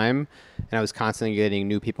same time. And I was constantly getting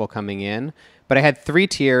new people coming in. But I had 3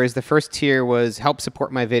 tiers. The first tier was help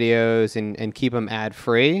support my videos and keep them ad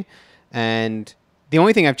free. And the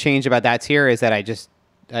only thing I've changed about that tier is that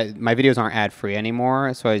my videos aren't ad free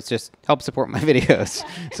anymore, so it's just help support my videos.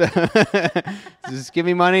 So just give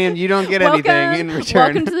me money and you don't get anything in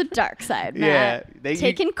return. Welcome to the dark side, Matt. Yeah,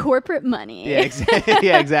 taking corporate money. Yeah,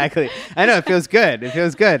 exactly. I know, it feels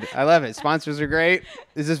good. I love it. Sponsors are great.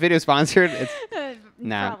 Is this video sponsored?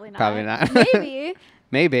 Probably not.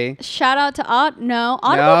 Maybe. Shout out to Audible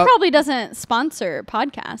probably doesn't sponsor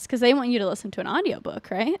podcasts because they want you to listen to an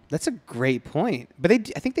audiobook, right? That's a great point. But I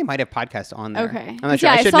think they might have podcasts on there. Okay. I'm not sure.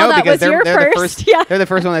 I should know because they're the first. Yeah. They're the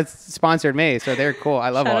first one that's sponsored me, so they're cool. I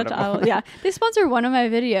love Audible. Yeah, they sponsored one of my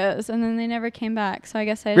videos and then they never came back. So I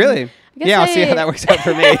guess I really. I'll see how that works out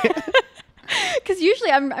for me. Because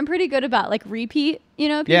usually I'm pretty good about like repeat,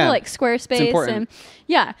 people like Squarespace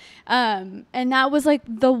and that was like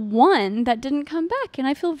the one that didn't come back, and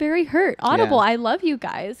I feel very hurt. Audible, I love you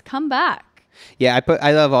guys. Come back. Yeah,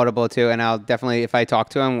 I love Audible too, and I'll definitely, if I talk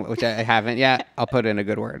to them, which I haven't yet, I'll put in a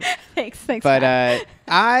good word. Thanks. But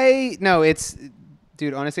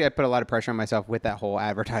dude, honestly, I put a lot of pressure on myself with that whole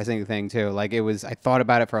advertising thing too. Like I thought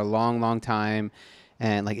about it for a long, long time.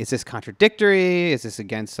 And like, is this contradictory? Is this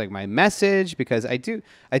against like my message? Because I do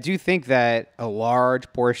think that a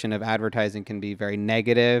large portion of advertising can be very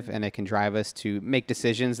negative, and it can drive us to make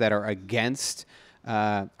decisions that are against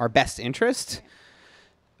our best interest.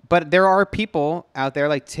 But there are people out there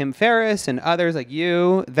like Tim Ferriss and others like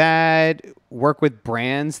you that work with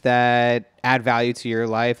brands that add value to your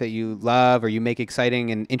life that you love, or you make exciting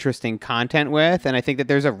and interesting content with. And I think that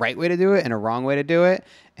there's a right way to do it and a wrong way to do it.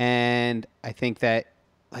 And I think that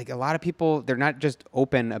like a lot of people, they're not just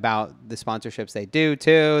open about the sponsorships they do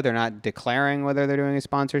too. They're not declaring whether they're doing a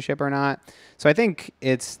sponsorship or not. So I think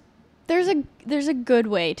there's a good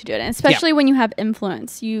way to do it. And especially when you have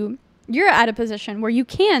influence, you're at a position where you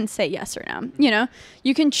can say yes or no.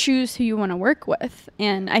 You can choose who you want to work with.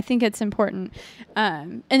 And I think it's important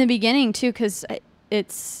in the beginning too, because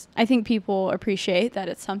I think people appreciate that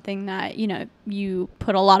it's something that, you know, you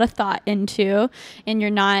put a lot of thought into, and you're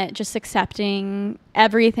not just accepting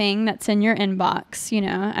everything that's in your inbox, you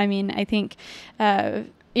know. I mean, I think, I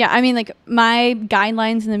mean, like, my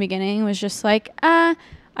guidelines in the beginning was just like, I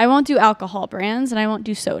won't do alcohol brands and I won't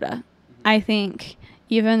do soda. I think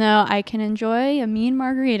even though I can enjoy a mean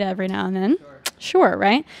margarita every now and then, sure,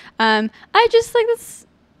 right? I just like, it's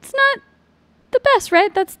not the best,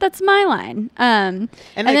 right? That's my line. And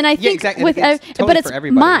then I think with totally, but it's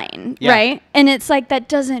mine, right? And it's like, that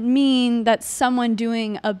doesn't mean that someone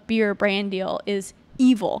doing a beer brand deal is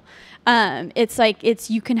evil. It's like,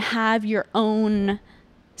 you can have your own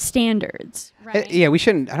standards, right?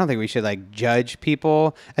 I don't think we should like judge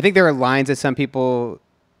people. I think there are lines that some people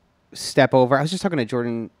step over. I was just talking to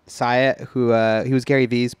Jordan Syatt, who he was Gary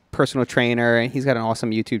Vee's personal trainer, and he's got an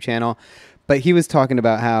awesome YouTube channel. But he was talking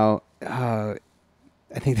about how I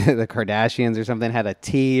think the Kardashians or something had a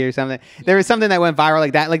tea or something. There was something that went viral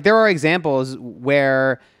like that. Like, there are examples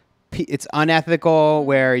where it's unethical,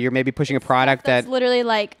 where you're maybe pushing a product that's literally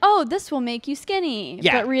like, oh, this will make you skinny,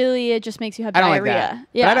 but really it just makes you have diarrhea. Like that.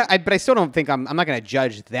 Yeah, but I still don't think I'm not going to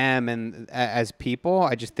judge them and as people.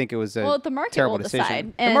 I just think it was a the market terrible will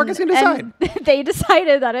decision. Decide. The market's going to decide. They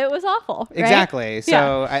decided that it was awful. Right? Exactly.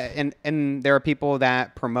 So and there are people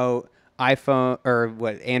that promote iPhone or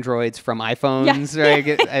Androids from iPhones.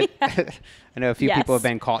 Right? I know a few people have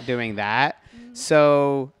been caught doing that.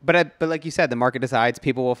 So, but like you said, the market decides.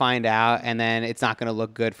 People will find out, and then it's not going to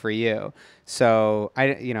look good for you. So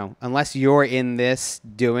unless you're in this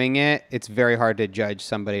doing it, it's very hard to judge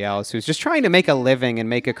somebody else who's just trying to make a living and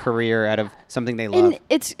make a career out of something they love. And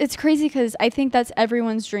it's crazy because I think that's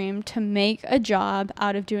everyone's dream, to make a job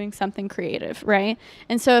out of doing something creative, right?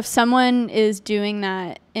 And so if someone is doing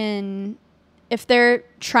that if they're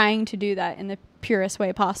trying to do that in the purest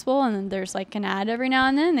way possible, and then there's like an ad every now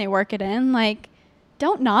and then, they work it in, like,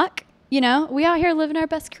 don't knock. You know, we out here living our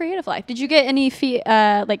best creative life. Did you get any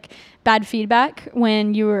like bad feedback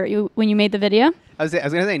when you made the video? I was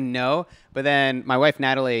gonna say no, but then my wife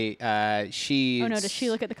Natalie, does she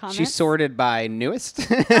look at the comments? She sorted by newest.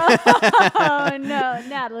 Oh no,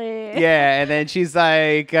 Natalie. Yeah, and then she's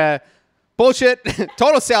like, bullshit,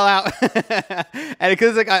 total sellout. And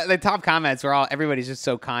because like the top comments were everybody's just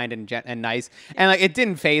so kind and nice, and like it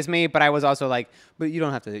didn't faze me, but I was also like, but you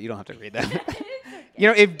don't have to read them. You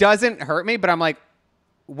know, it doesn't hurt me, but I'm like,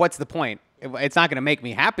 what's the point? It's not going to make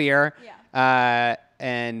me happier. Yeah.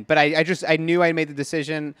 But I knew I made the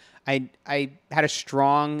decision. I had a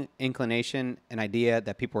strong inclination, an idea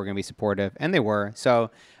that people were going to be supportive, and they were. So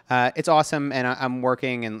it's awesome, and I'm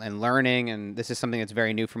working and learning, and this is something that's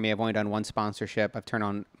very new for me. I've only done one sponsorship. I've turned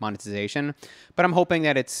on monetization, but I'm hoping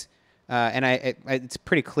that it's it's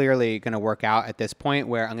pretty clearly going to work out at this point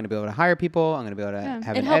where I'm going to be able to hire people. I'm going to be able to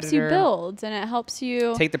have an editor. It helps you build, and it helps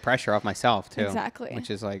you take the pressure off myself too. Exactly. Which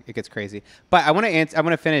is like, it gets crazy. But I want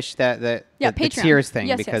to finish the tiers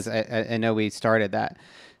thing, because I know we started that.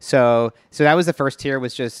 So that was the first tier,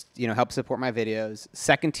 was just, help support my videos.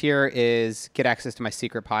 Second tier is get access to my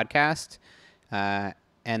secret podcast.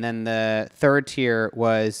 And then the third tier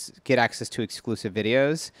was get access to exclusive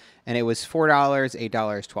videos. And it was $4, $8,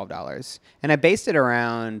 $12. And I based it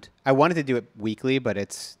around, I wanted to do it weekly, but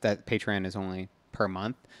that Patreon is only per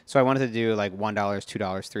month. So I wanted to do like $1, $2,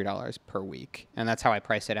 $3 per week. And that's how I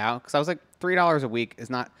priced it out. Because I was like, $3 a week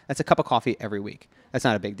that's a cup of coffee every week. That's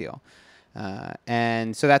not a big deal.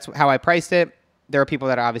 And so that's how I priced it. There are people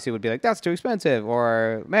that obviously would be like, that's too expensive,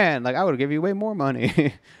 or man, like I would give you way more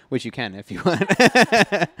money, which you can if you want.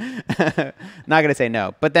 Not going to say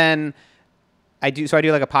no. But then I do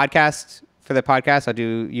like a podcast. For the podcast, I'll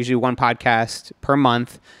do usually one podcast per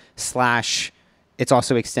month / it's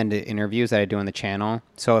also extended interviews that I do on the channel.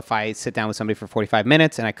 So if I sit down with somebody for 45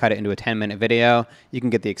 minutes and I cut it into a 10-minute video, you can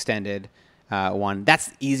get the extended one. That's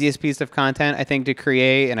the easiest piece of content, I think, to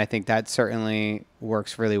create, and I think that certainly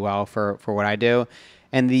works really well for what I do.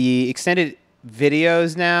 And the extended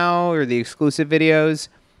videos now, or the exclusive videos,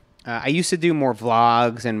 I used to do more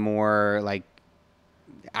vlogs and more like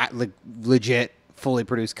legit, fully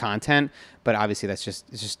produced content, but obviously it's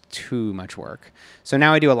just too much work. So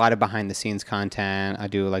now I do a lot of behind the scenes content. I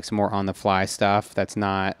do like some more on the fly stuff that's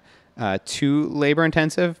not too labor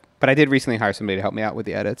intensive. But I did recently hire somebody to help me out with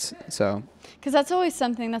the edits. So, because that's always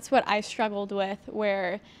something, that's what I struggled with,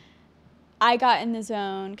 where I got in the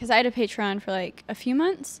zone, because I had a Patreon for like a few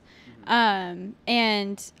months. And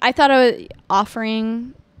I thought I was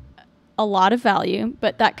offering a lot of value,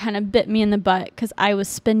 but that kind of bit me in the butt, because I was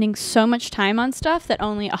spending so much time on stuff that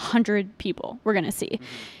only 100 people were going to see.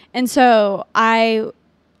 And so I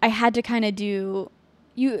had to kind of do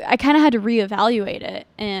I kind of had to reevaluate it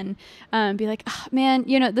and be like, oh, man,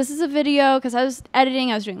 you know, this is a video, because I was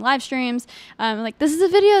editing, I was doing live streams. Like, this is a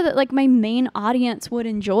video that like my main audience would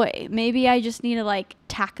enjoy. Maybe I just need to like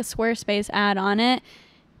tack a Squarespace ad on it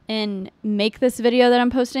and make this video that I'm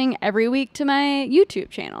posting every week to my YouTube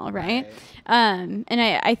channel, right? And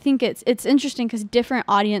I think it's interesting because different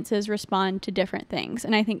audiences respond to different things.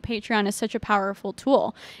 And I think Patreon is such a powerful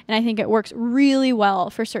tool. And I think it works really well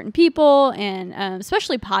for certain people, and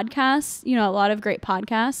especially podcasts. You know, a lot of great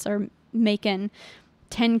podcasts are making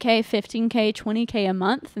 10K, 15K, 20K a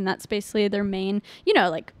month. And that's basically their main, you know,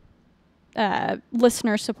 like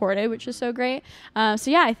listener supported, which is so great.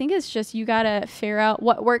 So yeah, I think it's just, you gotta figure out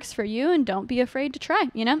what works for you and don't be afraid to try.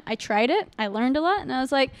 You know, I tried it, I learned a lot, and I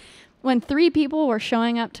was like, when 3 people were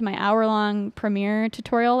showing up to my hour-long premiere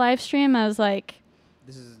tutorial live stream, I was like,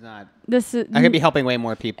 I could be helping way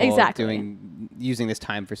more people using this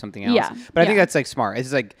time for something else. Yeah. But I think that's like smart.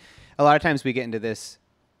 It's like a lot of times we get into this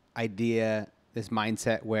idea, this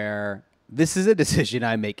mindset where this is a decision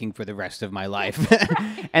I'm making for the rest of my life.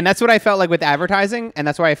 And that's what I felt like with advertising. And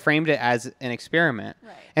that's why I framed it as an experiment.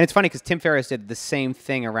 Right. And it's funny because Tim Ferriss did the same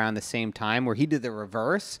thing around the same time, where he did the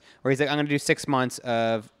reverse, where he's like, I'm going to do 6 months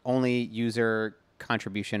of only user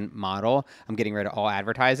contribution model. I'm getting rid of all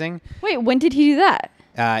advertising. Wait, when did he do that?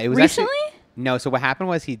 It was recently? No. So what happened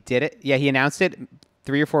was he did it. Yeah, he announced it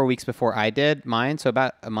 3 or 4 weeks before I did mine. So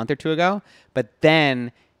about a month or 2 ago. But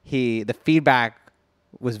then the feedback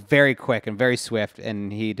was very quick and very swift,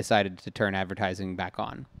 and he decided to turn advertising back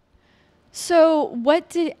on. So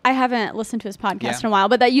I haven't listened to his podcast in a while,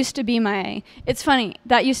 but that used to be it's funny,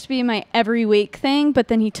 that used to be my every week thing, but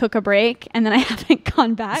then he took a break and then I haven't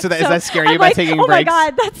gone back. So does that scare you about taking breaks? Oh my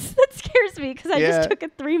God, that scares me, because I just took a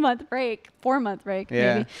 3-month break, 4-month break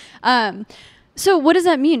maybe. So what does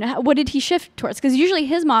that mean? What did he shift towards? Because usually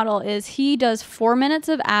his model is he does 4 minutes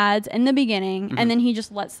of ads in the beginning, and then he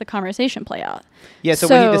just lets the conversation play out. Yeah, so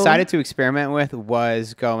what he decided to experiment with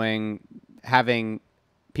was having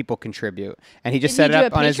people contribute. And he just set it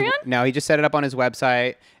up on he just set it up on his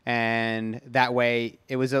website, and that way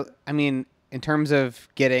it was in terms of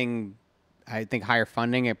getting, I think, higher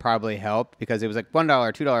funding, it probably helped, because it was like $1,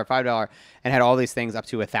 $2, $5, and had all these things up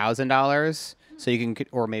to $1,000. So you can,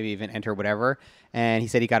 or maybe even enter whatever. And he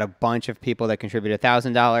said he got a bunch of people that contributed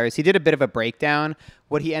 $1,000. He did a bit of a breakdown.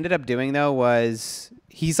 What he ended up doing, though, was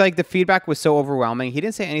he's like, the feedback was so overwhelming. He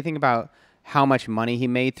didn't say anything about how much money he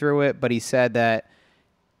made through it, but he said that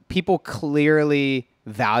people clearly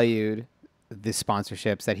valued the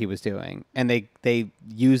sponsorships that he was doing. And they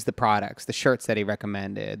used the products, the shirts that he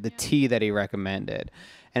recommended, the tea that he recommended.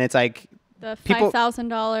 And it's like, the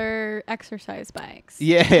 $5,000 exercise bikes.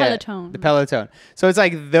 Yeah. Peloton. The Peloton. So it's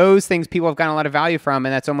like those things people have gotten a lot of value from,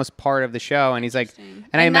 and that's almost part of the show. And he's like,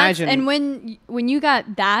 and I imagine. And when you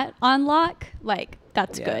got that on lock, like,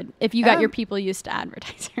 that's good. If you got your people used to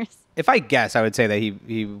advertisers. If I guess, I would say that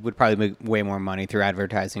he would probably make way more money through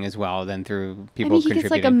advertising as well than through people contributing. He gets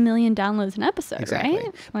like 1 million downloads an episode, right?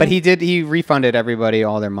 Like, but he refunded everybody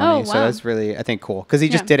all their money. So that's really, I think, cool. Because he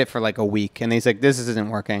just did it for like a week. And he's like, this isn't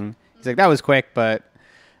working. He's like, that was quick, but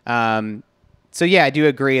so yeah, I do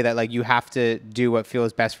agree that like you have to do what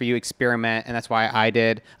feels best for you, experiment, and that's why I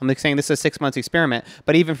did. I'm like saying this is a 6 months experiment,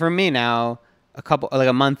 but even for me now,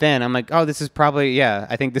 a month in, I'm like, oh, this is probably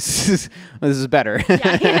I think this is better.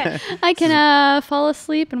 I can fall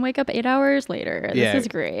asleep and wake up 8 hours later. This is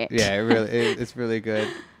great. Yeah, it's really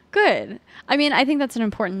good. Good. I mean, I think that's an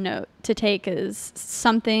important note to take, is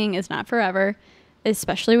something is not forever,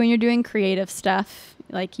 especially when you're doing creative stuff.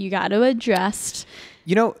 Like, you got to adjust.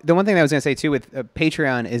 You know, the one thing that I was going to say too with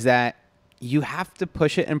Patreon is that you have to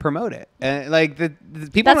push it and promote it. Like the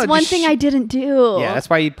people. That's one thing I didn't do. Yeah, that's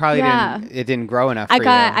why you probably didn't grow enough.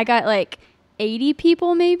 I got like 80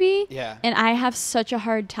 people maybe. Yeah. And I have such a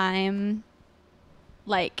hard time,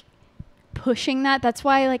 like, pushing that. That's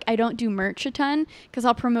why, like, I don't do merch a ton, because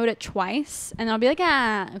I'll promote it twice and I'll be like,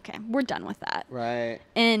 okay, we're done with that. Right.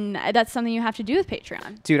 And that's something you have to do with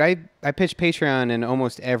Patreon. Dude, I pitched Patreon in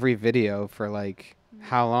almost every video for like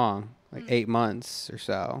how long? Like 8 months or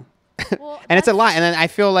so. Well, and it's a lot. And then I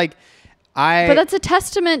feel like but that's a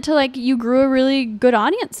testament to, like, you grew a really good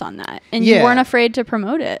audience on that, and you weren't afraid to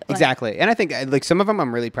promote it. Exactly. And I think like some of them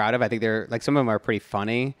I'm really proud of. I think they're like, some of them are pretty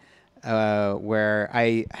funny. Where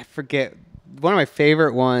I forget, one of my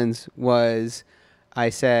favorite ones was, I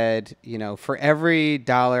said, you know, for every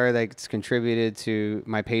 $1 that's contributed to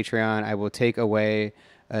my Patreon, I will take away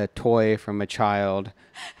a toy from a child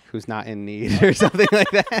who's not in need or something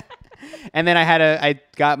like that. And then I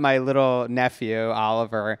got my little nephew,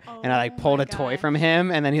 Oliver, and I like pulled a toy from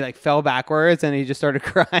him, and then he like fell backwards and he just started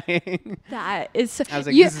crying. That is so, I was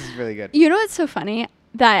like, this is really good. You know what's so funny?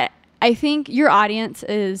 That I think your audience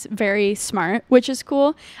is very smart, which is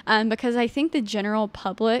cool, because I think the general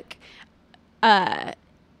public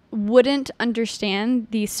wouldn't understand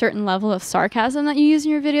the certain level of sarcasm that you use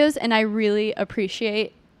in your videos, and I really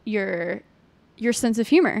appreciate your sense of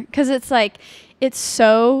humor, because it's like, it's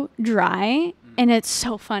so dry and it's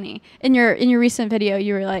so funny. In your recent video,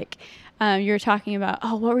 you were like, you were talking about,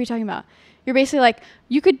 what were you talking about? You're basically like,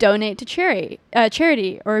 you could donate to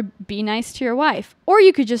charity or be nice to your wife, or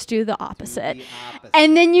you could just do the opposite.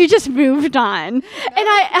 And then you just moved on. And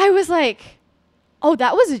I was like, oh,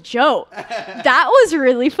 that was a joke. That was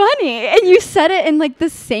really funny. And you said it in like the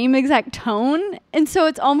same exact tone. And so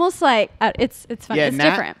it's almost like, it's funny. Yeah, it's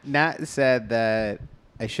different. Nat said that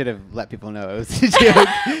I should have let people know it was a joke.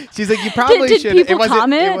 She's like, you probably should. Did people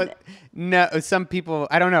comment? No, some people,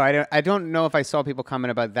 I don't know. I don't know if I saw people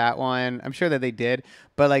comment about that one. I'm sure that they did.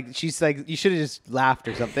 But like, she's like, you should have just laughed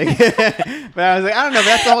or something. But I was like, I don't know.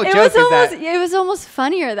 That's the whole joke. It was almost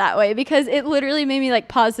funnier that way, because it literally made me like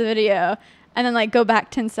pause the video and then like go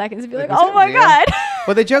back 10 seconds and be like, oh my God.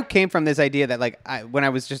 Well, the joke came from this idea that like, when I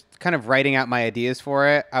was just kind of writing out my ideas for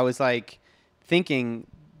it, I was like thinking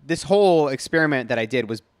this whole experiment that I did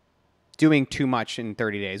was doing too much in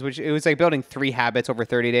 30 days, which it was like building 3 habits over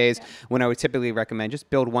 30 days when I would typically recommend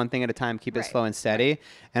just build one thing at a time, keep it slow and steady.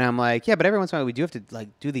 And I'm like, yeah, but every once in a while we do have to like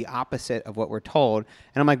do the opposite of what we're told.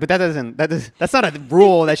 And I'm like, but that's not a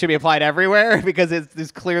rule that should be applied everywhere, because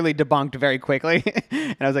it's clearly debunked very quickly.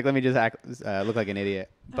 And I was like, let me just look like an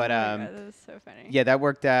idiot. But God, that was so funny. Yeah, that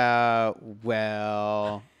worked out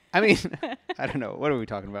well. I mean, I don't know. What are we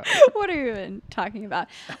talking about? What are you even talking about?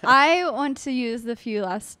 I want to use the few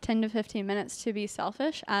last 10 to 15 minutes to be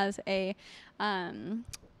selfish as a, I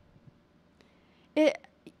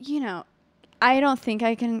don't think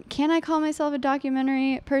I can I call myself a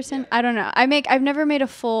documentary person? I don't know. I've never made a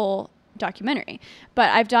full documentary, but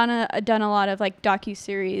I've done a lot of like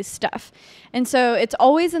docu-series stuff. And so it's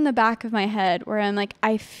always in the back of my head where I'm like,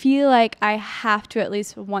 I feel like I have to at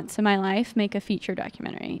least once in my life make a feature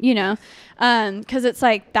documentary, because it's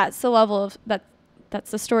like, that's the level of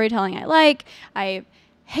that's the storytelling I like. I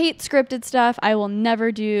hate scripted stuff. I will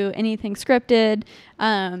never do anything scripted.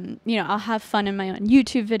 I'll have fun in my own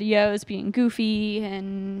YouTube videos being goofy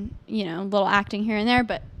and, little acting here and there,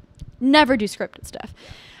 but never do scripted stuff.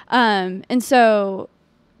 And so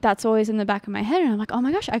that's always in the back of my head. And I'm like, oh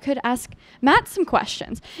my gosh, I could ask Matt some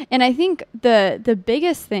questions. And I think the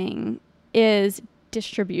biggest thing is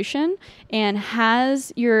distribution, and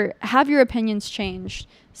have your opinions changed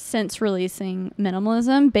since releasing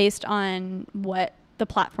Minimalism based on what the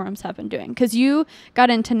platforms have been doing? Because you got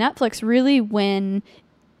into Netflix really when,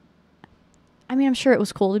 I'm sure it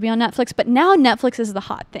was cool to be on Netflix, but now Netflix is the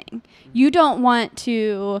hot thing. You don't want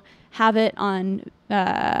to have it on,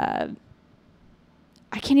 I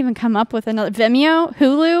can't even come up with another, Vimeo,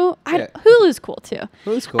 Hulu. Hulu's cool too.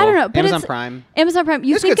 Hulu's cool. I don't know. But Amazon Prime.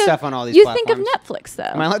 There's good stuff on all these platforms. You think of Netflix though.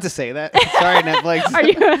 Am I allowed to say that? Sorry, Netflix. Are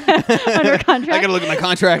you under contract? I gotta look at my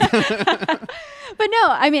contract. But no,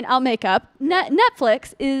 I'll make up.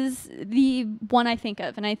 Netflix is the one I think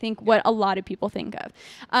of, and I think what a lot of people think of.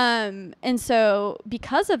 And so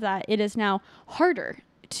because of that, it is now harder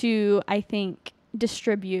to, I think,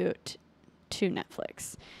 distribute to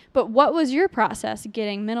Netflix. But what was your process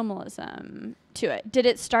getting Minimalism to it? Did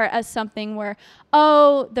it start as something where,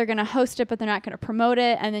 they're going to host it, but they're not going to promote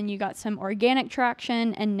it, and then you got some organic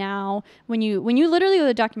traction, and now when you literally go to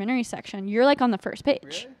the documentary section, you're like on the first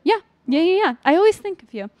page. Really? Yeah. I always think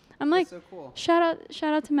of you. I'm like, so cool. Shout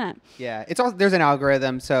out to Matt. Yeah, it's all, there's an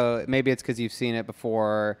algorithm, so maybe it's because you've seen it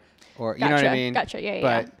before, or you know what I mean. Gotcha.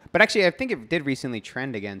 Yeah. But actually, I think it did recently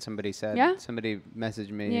trend again. Somebody said. Yeah? Somebody messaged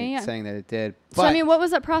me saying that it did. But so what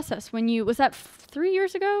was that process when was that 3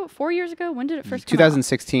 years ago, 4 years ago? When did it first come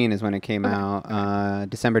 2016 is when it came out.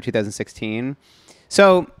 December 2016.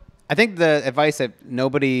 So I think the advice that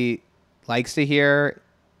nobody likes to hear,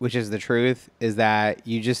 which is the truth, is that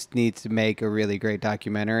you just need to make a really great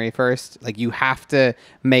documentary first. Like, you have to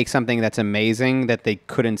make something that's amazing that they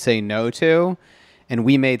couldn't say no to. And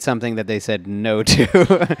we made something that they said no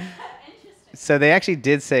to. So they actually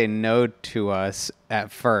did say no to us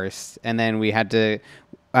at first. And then we had to,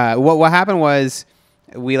 what happened was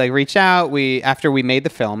we reached out. After we made the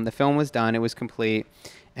film was done. It was complete.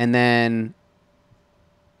 And then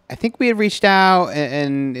I think we had reached out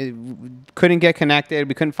and couldn't get connected.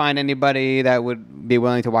 We couldn't find anybody that would be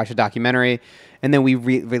willing to watch a documentary. And then we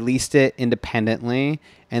released it independently.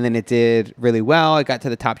 And then it did really well. It got to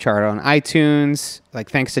the top chart on iTunes, like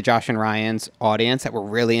thanks to Josh and Ryan's audience that were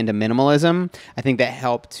really into minimalism. I think that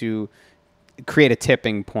helped to create a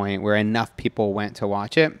tipping point where enough people went to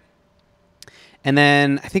watch it. And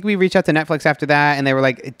then I think we reached out to Netflix after that, and they were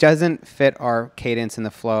like, it doesn't fit our cadence and the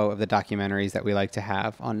flow of the documentaries that we like to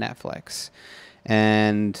have on Netflix.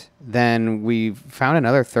 And then we found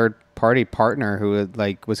another third-party partner who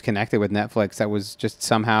was connected with Netflix that was just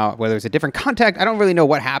somehow, whether it's a different contact, I don't really know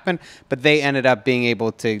what happened, but they ended up being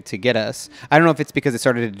able to get us. I don't know if it's because it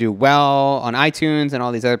started to do well on iTunes and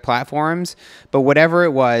all these other platforms, but whatever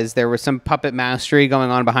it was, there was some puppet mastery going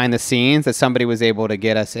on behind the scenes that somebody was able to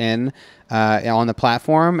get us in on the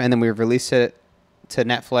platform, and then we released it to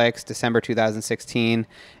Netflix December 2016,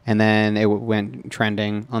 and then it went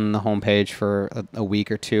trending on the homepage for a week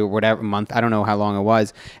or two, whatever month, I don't know how long it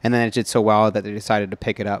was, and then it did so well that they decided to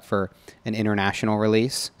pick it up for an international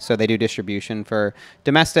release. So they do distribution for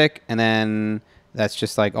domestic, and then that's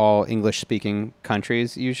just like all English-speaking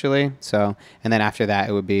countries usually. So, and then after that,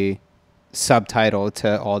 it would be subtitled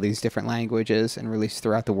to all these different languages and released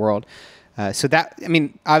throughout the world. So that, I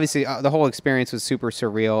mean, obviously the whole experience was super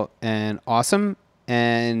surreal and awesome.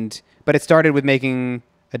 But it started with making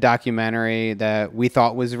a documentary that we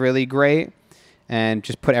thought was really great and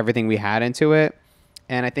just put everything we had into it.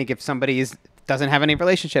 And I think if somebody doesn't have any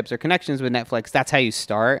relationships or connections with Netflix, that's how you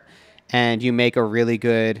start. And you make a really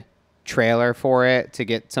good trailer for it to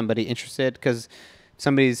get somebody interested, because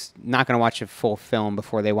somebody's not going to watch a full film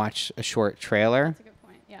before they watch a short trailer. That's a good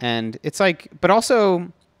point. Yeah. And it's like, but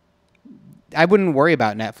also I wouldn't worry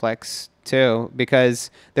about Netflix too,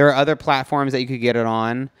 because there are other platforms that you could get it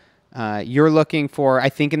on. You're looking for, I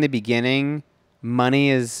think in the beginning,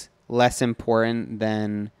 money is less important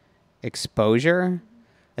than exposure.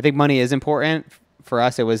 I think money is important. For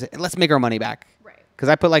us, it was, let's make our money back. Right. Because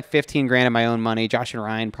I put like 15 grand of my own money. Josh and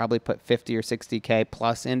Ryan probably put 50 or 60K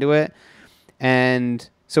plus into it. And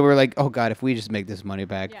so we were like, oh God, if we just make this money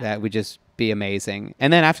back, that would just be amazing.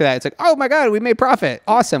 And then after that, it's like, oh my God, we made profit.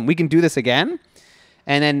 Awesome. We can do this again.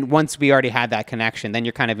 And then once we already had that connection, then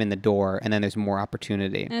you're kind of in the door, and then there's more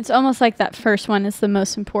opportunity. And it's almost like that first one is the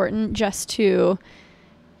most important, just to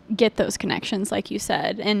get those connections, like you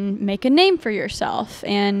said, and make a name for yourself.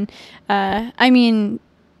 And I mean,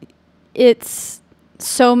 it's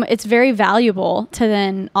very valuable to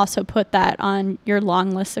then also put that on your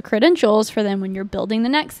long list of credentials for then when you're building the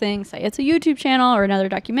next thing, say it's a YouTube channel or another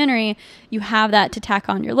documentary, you have that to tack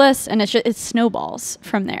on your list, and it snowballs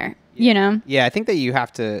from there. You know? Yeah, I think that you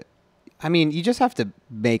have to, I mean, you just have to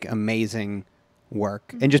make amazing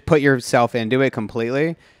work and just put yourself into it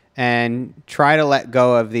completely and try to let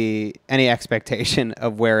go of any expectation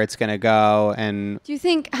of where it's going to go. And do you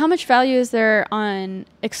think, how much value is there on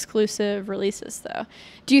exclusive releases though?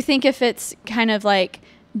 Do you think if it's kind of like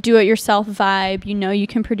do it yourself vibe, you know, you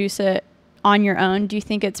can produce it on your own, do you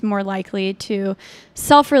think it's more likely to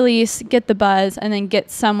self-release, get the buzz, and then get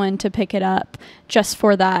someone to pick it up just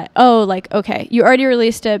for that? Oh, like, okay, you already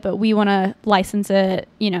released it, but we want to license it,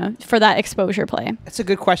 you know, for that exposure play. That's a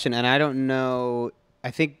good question. And I don't know.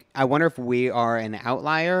 I wonder if we are an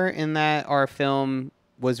outlier in that our film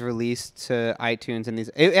was released to iTunes and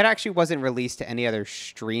it actually wasn't released to any other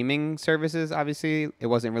streaming services. Obviously, it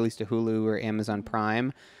wasn't released to Hulu or Amazon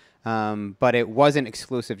Prime. But it wasn't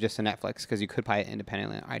exclusive just to Netflix, because you could buy it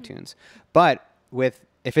independently on iTunes. But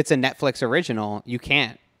if it's a Netflix original, you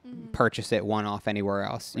can't purchase it one-off anywhere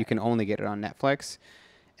else. Right. You can only get it on Netflix.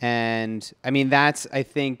 And I mean, I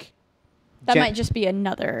think that might just be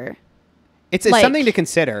another. It's something to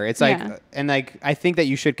consider. It's like, and like, I think that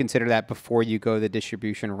you should consider that before you go the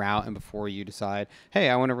distribution route and before you decide, hey,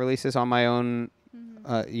 I want to release this on my own.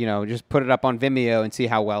 You know, just put it up on Vimeo and see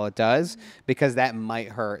how well it does, because that might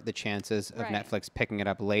hurt the chances of Netflix picking it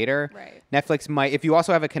up later. Right. Netflix might, if you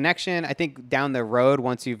also have a connection, I think down the road,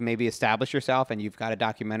 once you've maybe established yourself and you've got a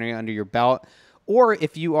documentary under your belt, or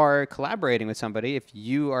if you are collaborating with somebody, if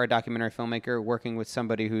you are a documentary filmmaker working with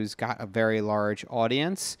somebody who's got a very large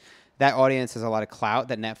audience, that audience has a lot of clout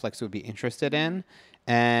that Netflix would be interested in,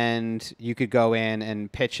 and you could go in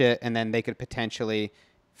and pitch it, and then they could potentially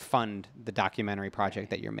fund the documentary project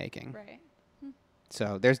that you're making. Right.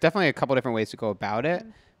 So there's definitely a couple different ways to go about it,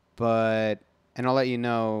 and I'll let you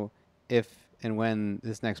know if and when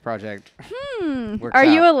this next project works Are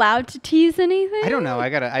out. you allowed to tease anything? I don't know.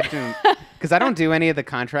 Because I don't do any of the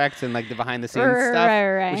contracts and like the behind the scenes stuff,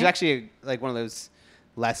 right. which is actually like one of those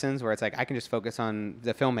lessons where it's like I can just focus on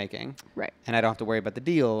the filmmaking, right? And I don't have to worry about the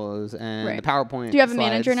deals and the PowerPoint. Do you have a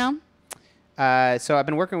slides. manager now? So I've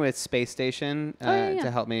been working with Space Station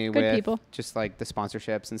to help me with people. Just like the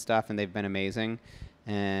sponsorships and stuff, and they've been amazing.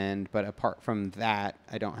 But apart from that,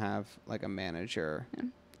 I don't have like a manager. Yeah.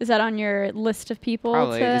 Is that on your list of people?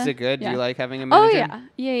 Probably. Is it good? Yeah. Do you like having a manager? Oh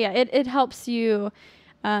yeah. It helps you.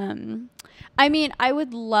 I mean, I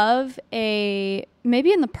would love maybe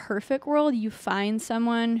in the perfect world, you find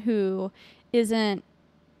someone who isn't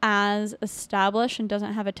as established and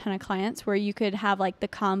doesn't have a ton of clients, where you could have like the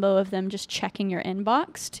combo of them just checking your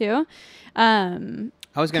inbox too. I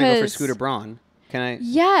was going to go for Scooter Braun. Can I?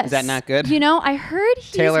 Yes. Is that not good? You know, I heard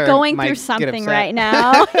he's Taylor going through something right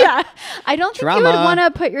now. Yeah. I don't think you would want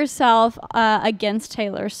to put yourself against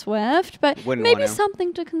Taylor Swift, but maybe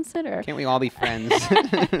something to consider. Can't we all be friends?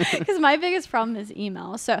 Because my biggest problem is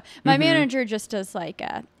email. So my manager just does like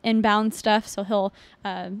inbound stuff. So he'll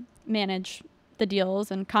manage the deals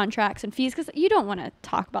and contracts and fees, because you don't want to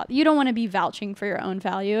you don't want to be vouching for your own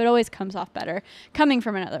value. It always comes off better coming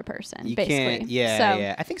from another person. You basically. Can't,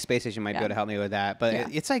 yeah. I think Space Station might be able to help me with that, but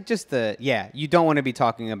it's like just you don't want to be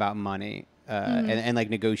talking about money and like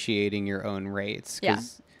negotiating your own rates.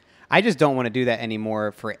 Because I just don't want to do that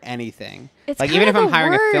anymore for anything. It's like even if I'm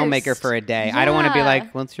hiring worst. a filmmaker for a day, I don't want to be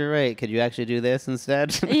like, what's your rate? Could you actually do this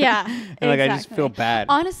instead? Yeah. And like I just feel bad.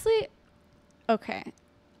 Honestly, okay.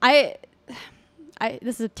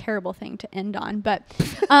 This is a terrible thing to end on, but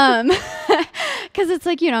because it's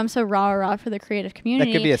like, I'm so raw for the creative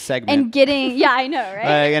community. That could be a segment. And getting, I know,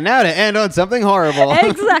 right? And now to end on something horrible.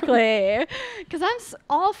 Exactly. Because I'm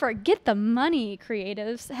all for get the money,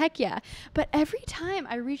 creatives. Heck yeah. But every time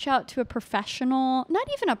I reach out to a professional, not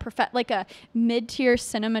even like a mid-tier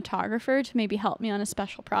cinematographer to maybe help me on a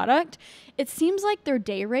special product, it seems like their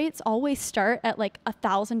day rates always start at like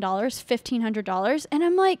 $1,000, $1,500. And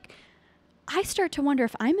I'm like, I start to wonder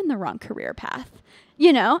if I'm in the wrong career path.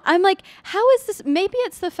 I'm like, how is this? Maybe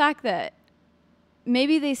it's the fact that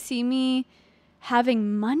maybe they see me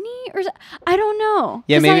having money, or I don't know.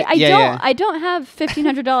 Yeah, maybe. I don't have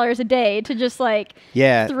 $1,500 a day to just like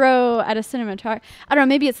throw at a cinematographer. I don't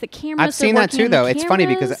know. Maybe it's the cameras. I've seen that too, though. It's funny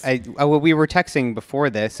because we were texting before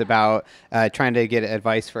this about trying to get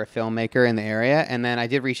advice for a filmmaker in the area, and then I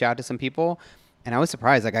did reach out to some people. And I was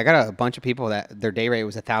surprised. Like I got a bunch of people that their day rate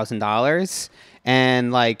was $1,000,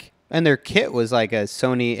 and their kit was like a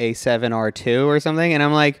Sony A7R2 or something. And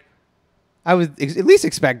I'm like, I would at least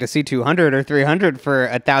expect to see $200 or $300 for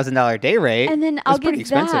 $1,000 day rate. And then I'll get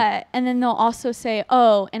that, and then they'll also say,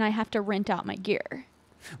 "Oh, and I have to rent out my gear."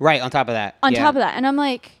 Right on top of that. And I'm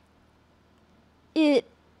like, I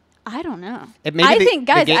don't know. I think,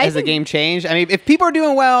 guys, has the game changed? I mean, if people are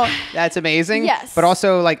doing well, that's amazing. Yes. But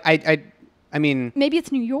also, like I mean, maybe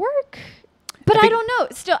it's New York, but I don't know.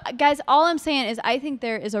 Still, guys, all I'm saying is I think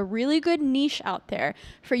there is a really good niche out there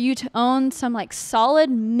for you to own some like solid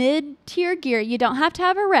mid-tier gear. You don't have to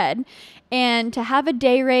have a red, and to have a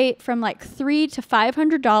day rate from like $300 to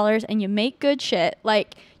 $500, and you make good shit.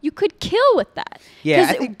 Like you could kill with that. Yeah,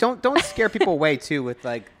 I think don't scare people away too with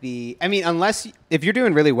like unless if you're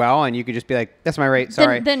doing really well and you could just be like, that's my rate.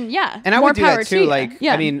 Sorry. Then yeah. And I would do that too. Like,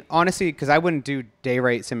 I mean, honestly, because I wouldn't do day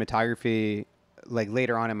rate cinematography like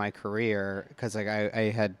later on in my career, because like I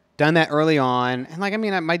had done that early on, and like I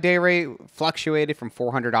mean my day rate fluctuated from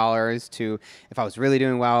 $400 to, if I was really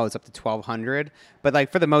doing well, it was up to $1,200. But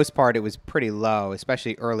like for the most part, it was pretty low,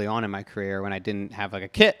 especially early on in my career when I didn't have like a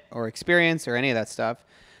kit or experience or any of that stuff.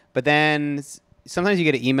 But then sometimes you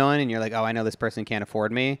get an email in and you're like, oh, I know this person can't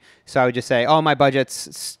afford me. So I would just say, oh, my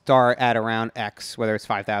budgets start at around X, whether it's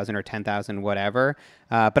 5,000 or 10,000, whatever.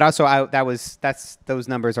 But also those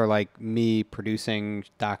numbers are like me producing,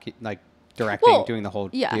 directing, doing the whole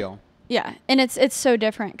deal. Yeah, and it's so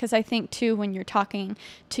different because I think too when you're talking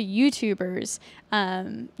to YouTubers,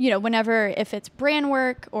 whenever if it's brand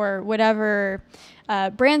work or whatever,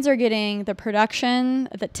 brands are getting the production,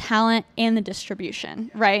 the talent, and the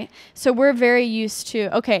distribution, right? So we're very used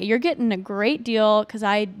to, okay, you're getting a great deal because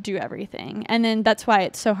I do everything, and then that's why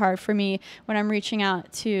it's so hard for me when I'm reaching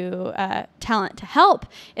out to talent to help.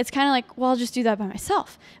 It's kind of like, well, I'll just do that by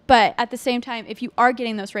myself. But at the same time, if you are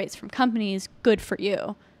getting those rates from companies, good for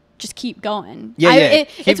you. Just keep going.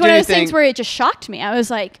 It's one of those things where it just shocked me. I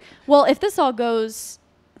was like, well, if this all goes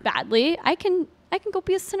badly, I can go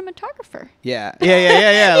be a cinematographer. Yeah. Like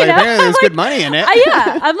apparently there's good money in it.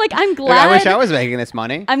 I'm like, I'm glad. I wish I was making this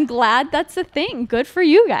money. I'm glad that's a thing. Good for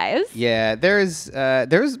you guys. Yeah,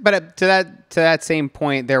 but to that same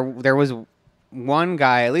point, there was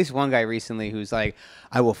at least one guy recently who's like,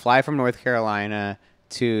 I will fly from North Carolina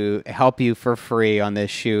to help you for free on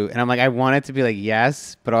this shoot. And I'm like, I want it to be like,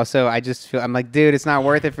 yes, but also I just feel, I'm like, dude, it's not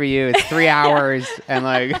worth it for you. It's 3 hours. And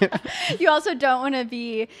like, you also don't want to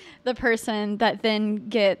be the person that then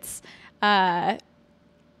gets,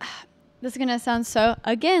 this is going to sound so,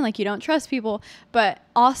 again, like you don't trust people, but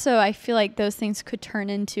also I feel like those things could turn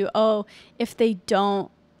into, oh, if they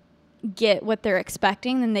don't get what they're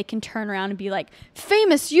expecting, then they can turn around and be like,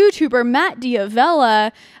 famous YouTuber Matt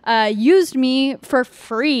Diavella used me for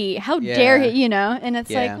free. How dare he, you know? And it's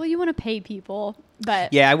like, well, you want to pay people,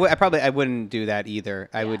 but yeah, I wouldn't do that either.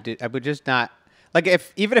 I would just not, like,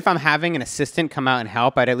 even if I'm having an assistant come out and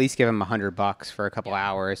help, I'd at least give him $100 for a couple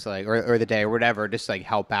hours, like, or the day or whatever, just like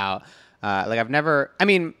help out. Like I've never, I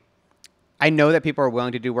mean, I know that people are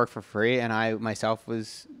willing to do work for free, and I myself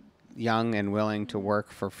was young and willing to work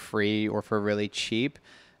for free or for really cheap.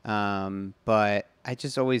 But I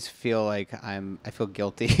just always feel like I feel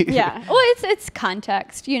guilty. Yeah. Well, it's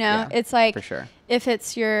context, you know, Yeah, it's like, for sure. If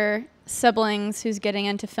it's your siblings who's getting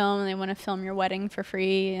into film and they want to film your wedding for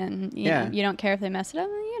free and you know, you don't care if they mess it up,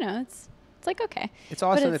 you know, it's like, okay. It's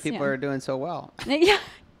awesome that people are doing so well. Yeah.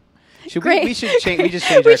 We should change. We just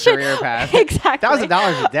change our career path. Exactly.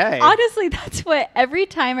 $1,000 a day. Honestly, that's what every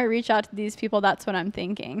time I reach out to these people, that's what I'm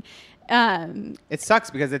thinking. It sucks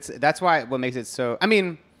because that's why what makes it so. I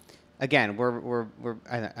mean, again, we're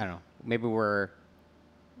I don't know. Maybe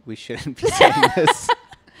we shouldn't be saying this.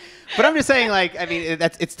 But I'm just saying, like, I mean,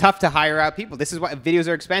 it's tough to hire out people. This is why videos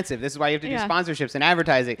are expensive. This is why you have to do sponsorships and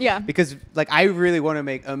advertising. Yeah. Because, like, I really want to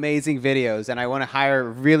make amazing videos, and I want to hire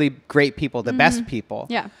really great people, the best people.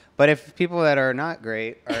 Yeah. But if people that are not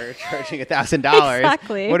great are charging $1,000,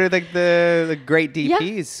 Exactly. what are like the great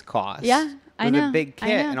DPs cost? Yeah, I know. The big kit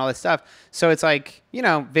and all this stuff. So it's like, you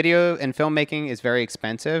know, video and filmmaking is very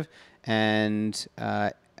expensive, and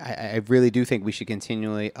I really do think we should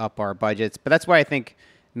continually up our budgets. But that's why I think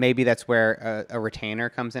maybe that's where a retainer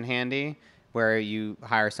comes in handy, where you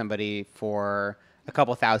hire somebody for a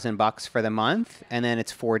couple $1,000 for the month, and then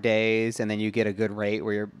it's 4 days, and then you get a good rate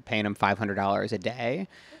where you're paying them $500 a day.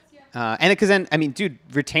 And because then, I mean, dude,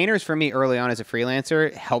 retainers for me early on as a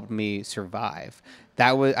freelancer helped me survive.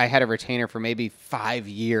 I had a retainer for maybe 5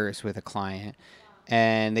 years with a client,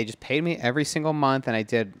 and they just paid me every single month, and I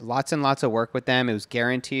did lots and lots of work with them. It was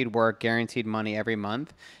guaranteed work, guaranteed money every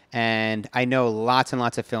month. And I know lots and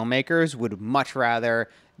lots of filmmakers would much rather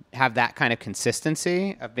have that kind of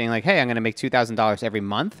consistency of being like, hey, I'm going to make $2,000 every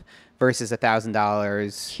month versus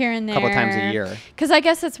 $1,000 here and there, a couple times a year. Because I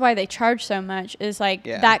guess that's why they charge so much. Is like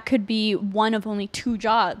that could be one of only 2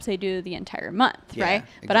 jobs they do the entire month, right?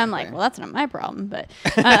 Exactly. But I'm like, well, that's not my problem. But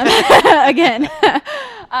again,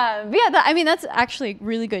 I mean, that's actually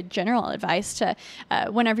really good general advice to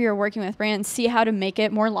whenever you're working with brands, see how to make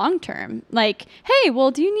it more long term. Like, hey, well,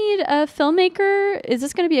 do you need a filmmaker? Is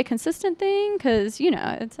this going to be a consistent thing? Because you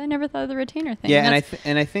know, I never thought of the retainer thing. Yeah,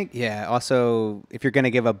 and I think also if you're going to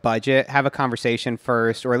give a budget, have a conversation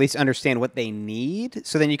first, or at least understand what they need,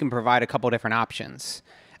 so then you can provide a couple different options.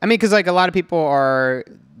 I mean, because like a lot of people are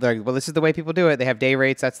like, well, this is the way people do it. They have day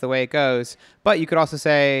rates. That's the way it goes. But you could also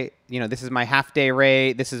say, you know, this is my half day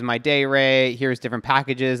rate. This is my day rate. Here's different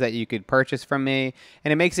packages that you could purchase from me.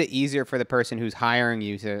 And it makes it easier for the person who's hiring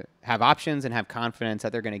you to have options and have confidence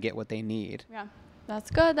that they're going to get what they need. Yeah.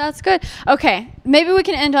 That's good. That's good. Okay. Maybe we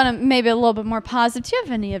can end on maybe a little bit more positive. Do you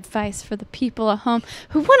have any advice for the people at home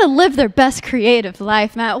who want to live their best creative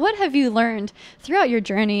life, Matt? What have you learned throughout your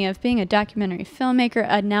journey of being a documentary filmmaker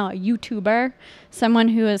and now a YouTuber, someone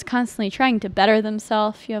who is constantly trying to better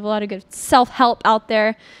themselves? You have a lot of good self-help out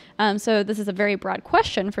there. So this is a very broad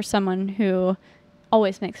question for someone who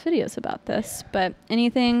always makes videos about this. But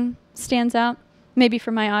anything stands out maybe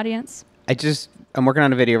for my audience? I'm working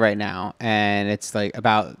on a video right now, and it's like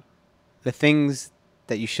about the things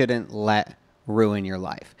that you shouldn't let ruin your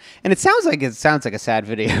life. And it sounds like a sad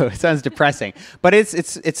video. It sounds depressing, but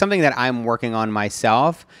it's something that I'm working on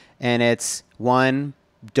myself. And it's one,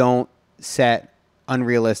 don't set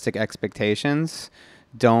unrealistic expectations.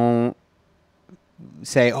 Don't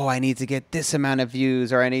say, oh, I need to get this amount of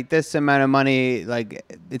views or I need this amount of money. Like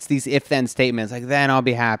it's these if-then statements, like then I'll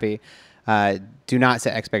be happy. Do not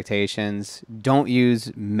set expectations. Don't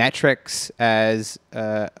use metrics as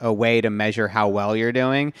a way to measure how well you're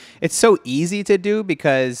doing. It's so easy to do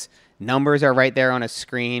because numbers are right there on a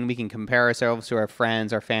screen. We can compare ourselves to our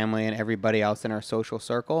friends, our family, and everybody else in our social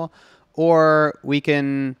circle. Or we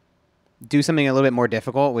can do something a little bit more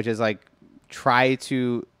difficult, which is like try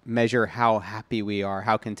to measure how happy we are,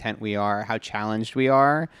 how content we are, how challenged we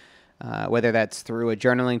are, whether that's through a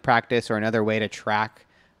journaling practice or another way to track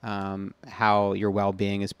how your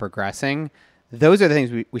well-being is progressing. those are the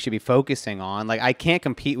things we should be focusing on. Like, I can't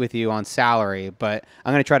compete with you on salary, but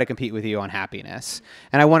I'm going to try to compete with you on happiness.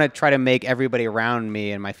 And I want to try to make everybody around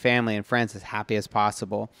me and my family and friends as happy as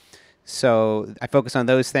possible. So I focus on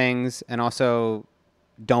those things, and also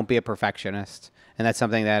don't be a perfectionist. And that's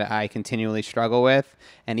something that I continually struggle with.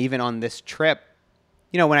 And even on this trip,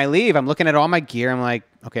 you know, when I leave, I'm looking at all my gear. I'm like,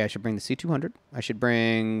 okay, I should bring the C200. I should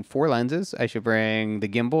bring 4 lenses. I should bring the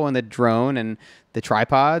gimbal and the drone and the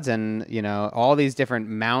tripods and, you know, all these different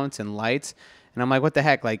mounts and lights. And I'm like, what the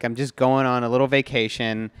heck? Like, I'm just going on a little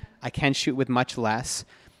vacation. I can shoot with much less.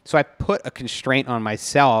 So I put a constraint on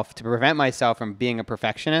myself to prevent myself from being a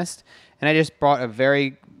perfectionist. And I just brought a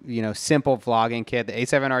very, you know, simple vlogging kit, the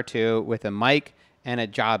A7R2, with a mic and a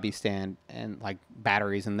jobby stand and like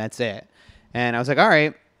batteries, and that's it. And I was like, all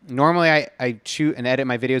right, normally I shoot and edit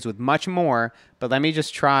my videos with much more, but let me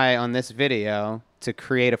just try on this video to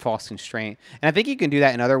create a false constraint. And I think you can do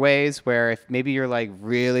that in other ways, where if maybe you're like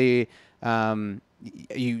really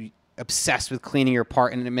you obsessed with cleaning your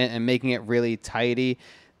apartment and making it really tidy,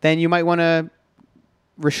 then you might want to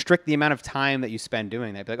restrict the amount of time that you spend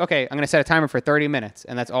doing that. Be like, okay, I'm going to set a timer for 30 minutes,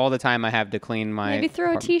 and that's all the time I have to clean my Maybe throw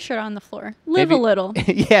apartment. a t-shirt on the floor. Live a little.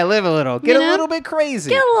 Yeah, live a little. Get a little bit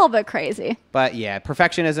crazy. Get a little bit crazy. But yeah,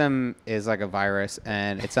 perfectionism is like a virus,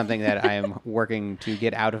 and it's something that I am working to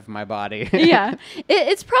get out of my body. Yeah.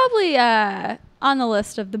 It's probably on the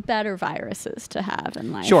list of the better viruses to have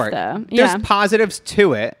in life. Sure. Though. There's positives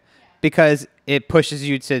to it because it pushes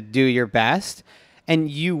you to do your best. And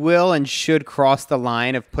you will and should cross the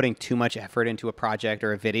line of putting too much effort into a project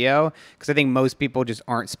or a video, because I think most people just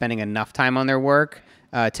aren't spending enough time on their work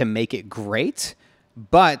to make it great.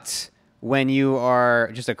 But when you are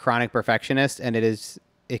just a chronic perfectionist and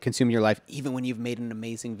it consumes your life, even when you've made an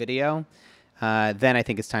amazing video, then I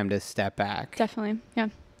think it's time to step back. Definitely. Yeah.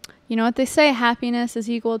 You know what they say? Happiness is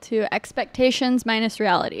equal to expectations minus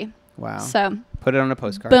reality. Wow. So put it on a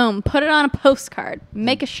postcard. Boom. Put it on a postcard.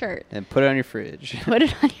 Make a shirt. And put it on your fridge. Put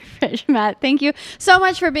it on your fridge, Matt. Thank you so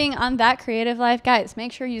much for being on That Creative Life. Guys,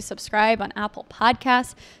 make sure you subscribe on Apple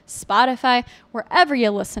Podcasts, Spotify, wherever you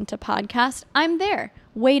listen to podcasts. I'm there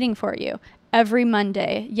waiting for you every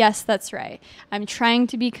Monday. Yes, that's right. I'm trying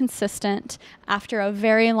to be consistent after a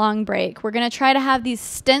very long break. We're going to try to have these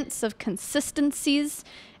stints of consistencies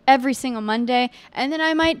every single Monday, and then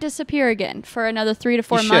I might disappear again for another 3 to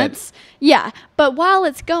 4 months. Yeah, but while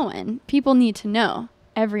it's going, people need to know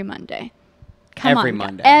every Monday. Every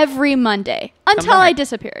Monday until I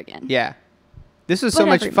disappear again. Yeah. This was so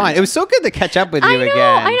much fun. It was so good to catch up with you again.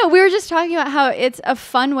 I know. We were just talking about how it's a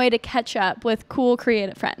fun way to catch up with cool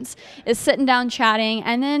creative friends, is sitting down chatting,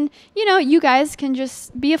 and then, you know, you guys can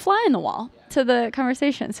just be a fly in the wall to the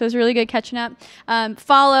conversation. So it was really good catching up.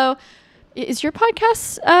 Follow. Is your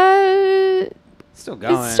podcast still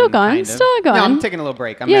going? It's still going. Kind of. Still going. No, I'm taking a little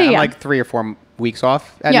break. I'm like 3 or 4 weeks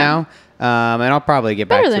off now. And I'll probably get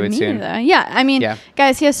back to it soon. Though. Yeah. I mean,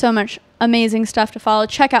 guys, he has so much amazing stuff to follow.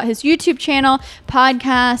 Check out his YouTube channel,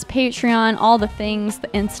 podcast, Patreon, all the things, the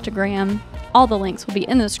Instagram. All the links will be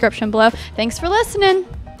in the description below. Thanks for listening.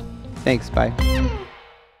 Thanks. Bye.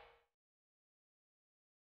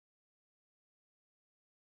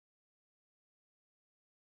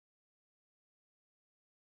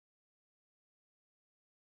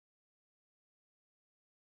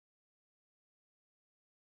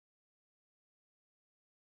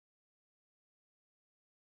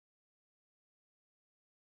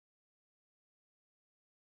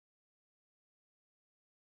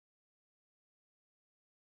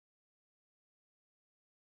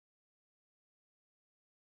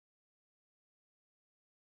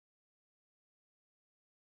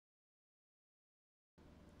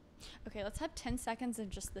 Okay, let's have 10 seconds of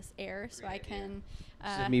just this air so I can...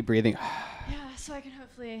 This is me breathing. Yeah, so I can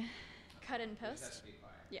hopefully cut in post.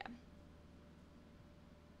 Yeah.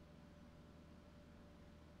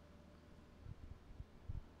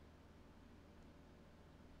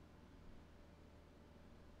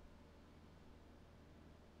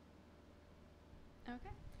 Okay.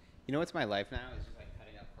 You know what's my life now? It's just like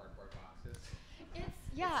cutting up cardboard boxes.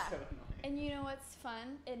 Yeah. It's so annoying. And you know what's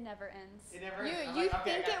fun? It never ends. It never ends. You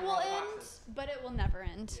think it will end, but it will never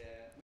end. Yeah.